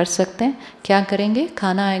 कर सकते हैं. क्या करेंगे?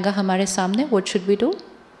 खाना आएगा हमारे सामने. What should we do?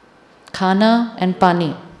 खाना and पानी.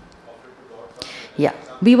 Yeah,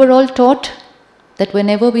 we were all taught that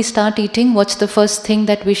whenever we start eating, what's the first thing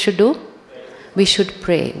that we should do? We should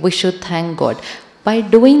pray. We should thank God. By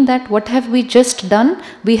doing that, what have we just done?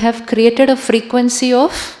 We have created a frequency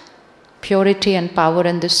of purity and power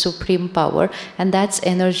and the supreme power, and that's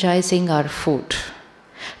energizing our food.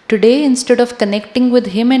 Today, instead of connecting with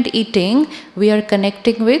Him and eating, we are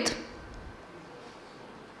connecting with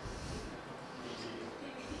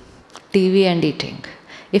TV and eating.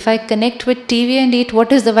 If I connect with TV and eat,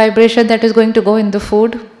 what is the vibration that is going to go in the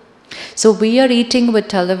food? So we are eating with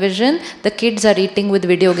television, the kids are eating with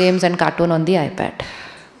video games and cartoon on the iPad.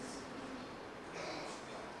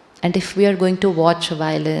 And if we are going to watch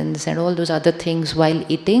violence and all those other things while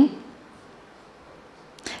eating,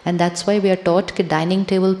 and that's why we are taught कि dining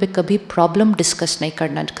table पे कभी problem discuss नहीं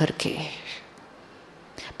करना घर के.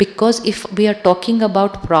 Because if we are talking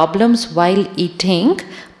about problems while eating,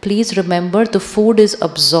 please remember the food is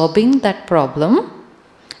absorbing that problem,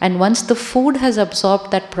 and once the food has absorbed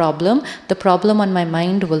that problem, the problem on my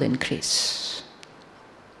mind will increase.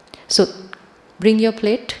 So bring your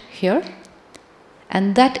plate here,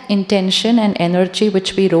 and that intention and energy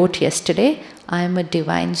which we wrote yesterday, I am a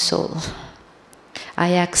divine soul.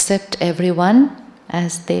 I accept everyone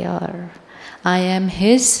as they are. I am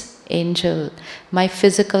His angel. My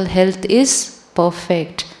physical health is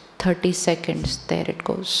perfect. 30 seconds, there it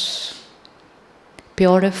goes.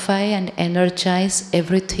 Purify and energize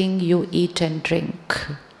everything you eat and drink.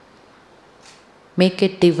 Make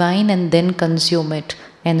it divine and then consume it.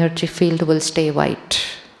 Energy field will stay white.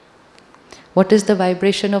 What is the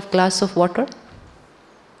vibration of glass of water?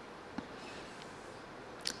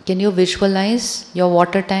 Can you visualize your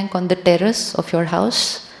water tank on the terrace of your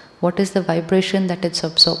house? What is the vibration that it's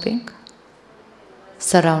absorbing?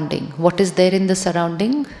 Surrounding. What is there in the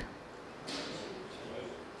surrounding?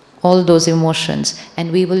 All those emotions.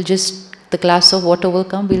 And we will just, the glass of water will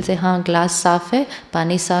come, we'll say, हाँ glass साफ है,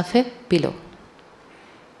 पानी साफ है, P low.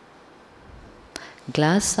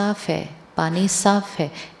 Glass साफ है, पानी साफ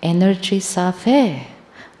है, energy साफ है,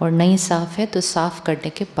 और नहीं साफ है तो साफ करने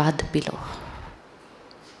के बाद P low.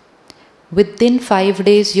 Within 5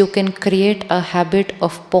 days, you can create a habit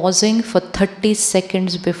of pausing for 30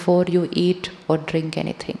 seconds before you eat or drink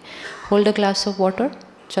anything. Hold a glass of water.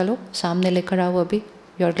 चलो सामने लेकर आओ अभी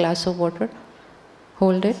your glass of water.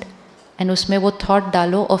 Hold it. And उसमें वो thought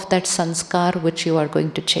डालो of that sanskar which you are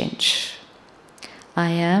going to change.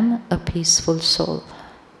 I am a peaceful soul.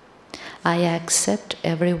 I accept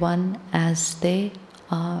everyone as they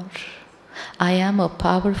are. I am a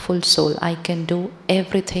powerful soul. I can do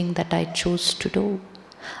everything that I choose to do.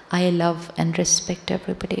 I love and respect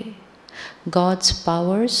everybody. God's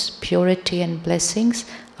powers, purity and blessings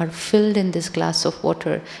are filled in this glass of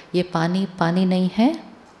water. ये पानी पानी नहीं है,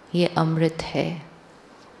 ये अमृत है.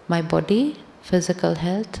 My body, physical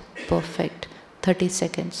health, perfect. 30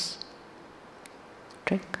 seconds.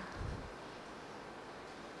 Drink.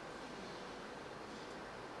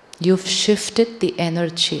 You've shifted the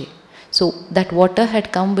energy. So that water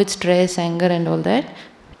had come with stress, anger and all that,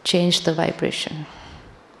 changed the vibration.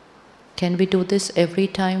 Can we do this every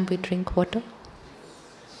time we drink water?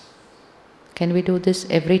 Can we do this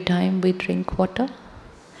every time we drink water?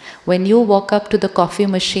 When you walk up to the coffee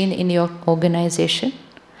machine in your organization,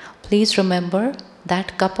 please remember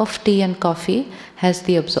that cup of tea and coffee has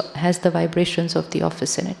the vibrations of the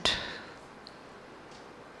office in it.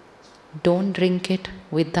 Don't drink it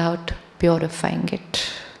without purifying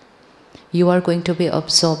it. You are going to be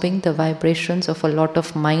absorbing the vibrations of a lot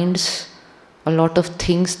of minds, a lot of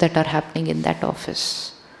things that are happening in that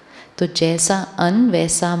office. So jaisa an,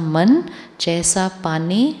 vaisa man, jaisa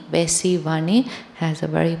pani, vaisi vani has a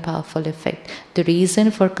very powerful effect. The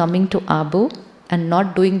reason for coming to Abu and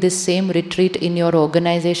not doing this same retreat in your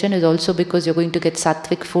organization is also because you're going to get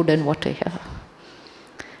sattvic food and water here.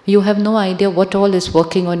 You have no idea what all is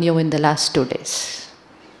working on you in the last 2 days.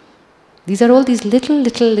 These are all these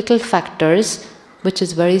little factors which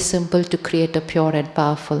is very simple to create a pure and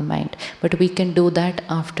powerful mind. But we can do that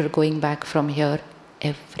after going back from here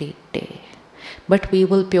every day. But we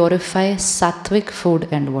will purify sattvic food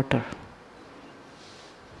and water.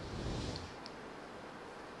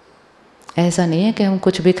 ऐसा नहीं है कि हम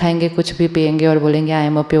कुछ भी खाएंगे, कुछ भी पिएंगे और बोलेंगे I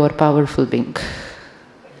am a pure powerful being.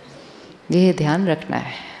 ये ध्यान रखना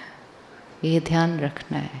है, ये ध्यान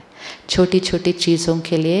रखना है. छोटी छोटी चीज़ों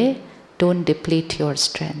के लिए don't deplete your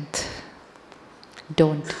strength.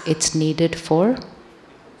 Don't. It's needed for a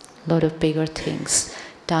lot of bigger things.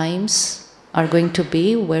 Times are going to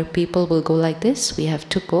be where people will go like this. We have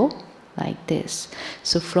to go like this.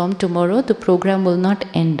 So from tomorrow, the program will not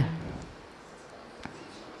end.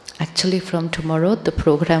 Actually, from tomorrow, the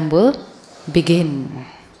program will begin.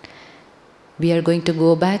 We are going to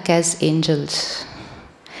go back as angels.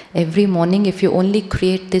 Every morning, if you only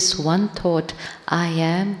create this one thought, I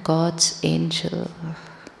am God's angel.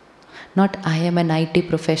 Not I am an IT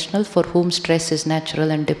professional for whom stress is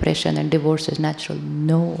natural and depression and divorce is natural.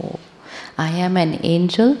 No. I am an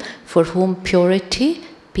angel for whom purity,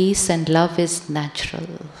 peace and love is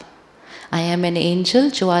natural. I am an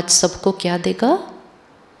angel जो आज सबको क्या देगा?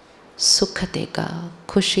 सुख देगा,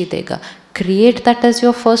 खुशी देगा. Create that as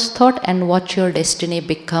your first thought and watch your destiny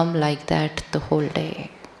become like that the whole day.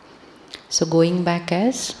 So going back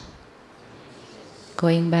as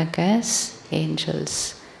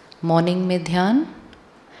angels. Morning में ध्यान,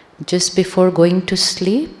 just before going to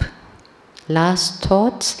sleep, last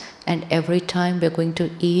thoughts, and every time we're going to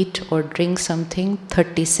eat or drink something,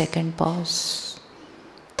 30-second pause.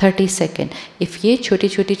 30 seconds. If ये छोटी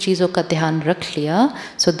छोटी चीज़ों का ध्यान रख लिया,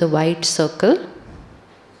 so the white circle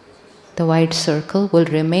will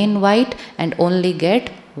remain white and only get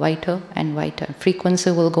whiter and whiter.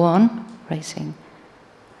 Frequency will go on rising.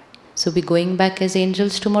 So we're going back as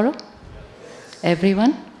angels tomorrow?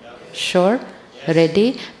 Everyone? Sure?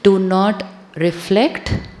 Ready? Do not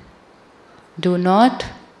reflect. Do not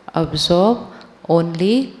absorb.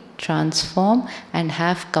 Only transform and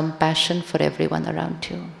have compassion for everyone around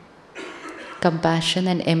you. Compassion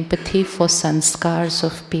and empathy for sanskars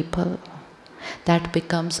of people. That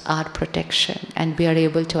becomes our protection and we are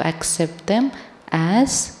able to accept them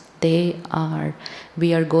as they are.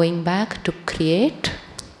 We are going back to create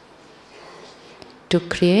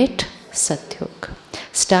Satyug.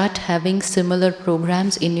 Start having similar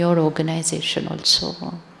programs in your organization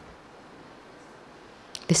also.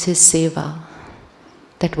 This is seva.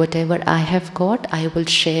 That whatever I have got, I will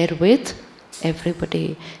share with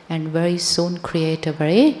everybody and very soon create a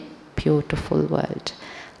very beautiful world.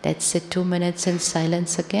 Let's sit 2 minutes in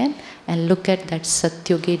silence again and look at that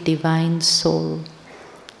Satyugi divine soul,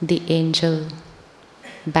 the angel,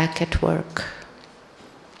 back at work.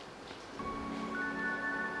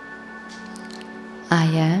 I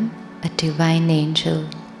am a divine angel.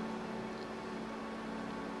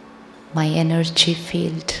 My energy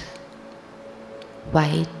field,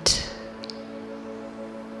 white.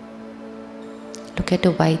 Look at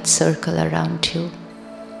a white circle around you.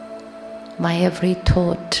 My every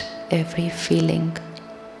thought, every feeling,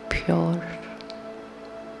 pure.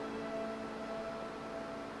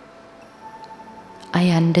 I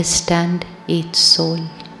understand each soul.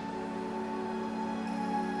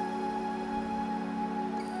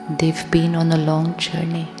 They've been on a long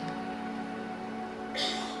journey.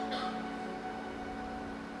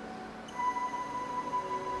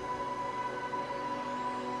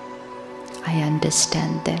 I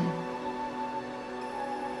understand them.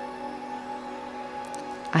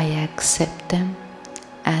 I accept them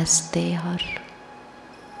as they are.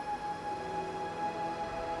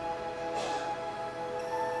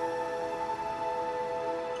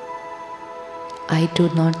 I do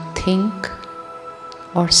not think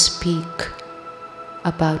or speak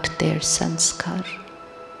about their sanskar.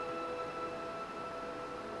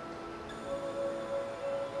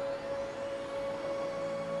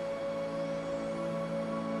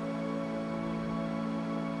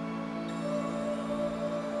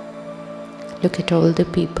 Look at all the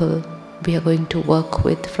people we are going to work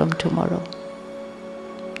with from tomorrow.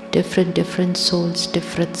 Different souls,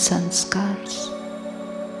 different sanskars.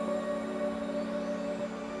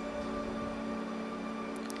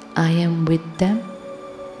 I am with them,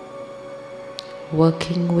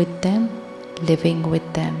 working with them, living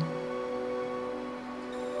with them.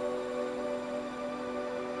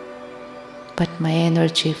 But my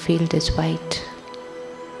energy field is white.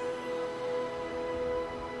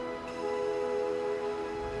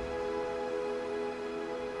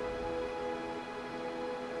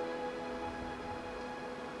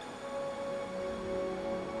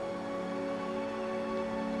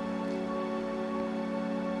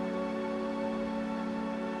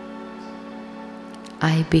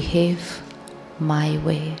 I behave my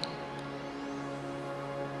way.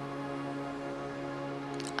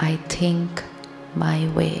 I think my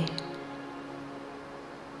way.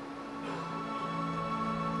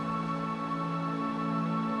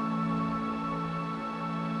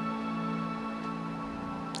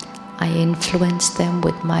 I influence them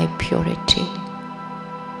with my purity.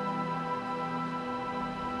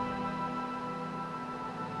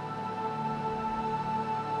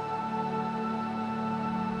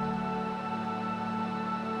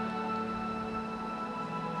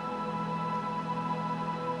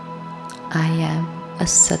 I am a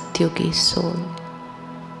Satyogi soul.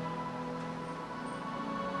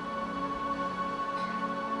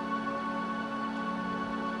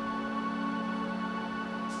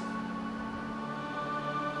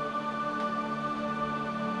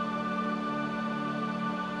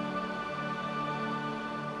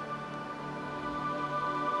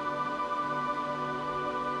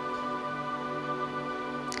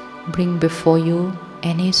 Bring before you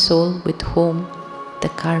any soul with whom the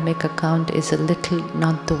karmic account is a little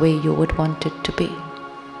not the way you would want it to be.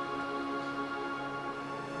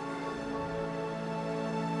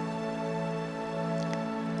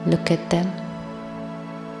 Look at them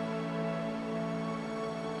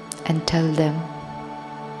and tell them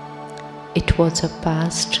it was a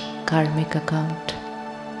past karmic account.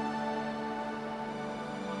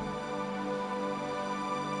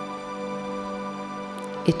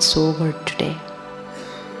 It's over today.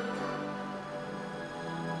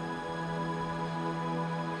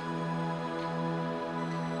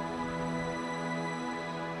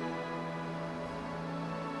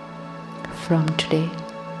 From today,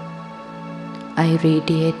 I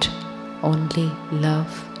radiate only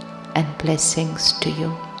love and blessings to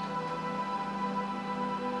you.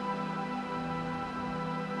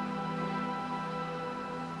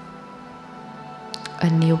 A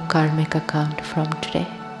new karmic account from today.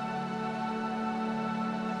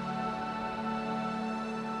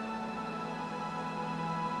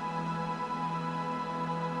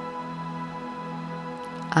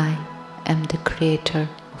 I am the creator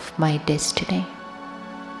of my destiny.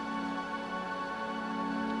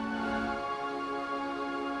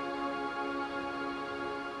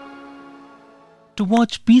 To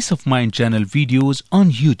watch Peace of Mind channel videos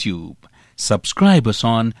on YouTube, subscribe us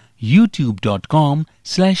on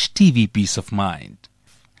youtube.com/tvpeaceofmind.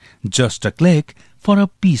 Just a click for a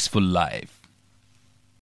peaceful life.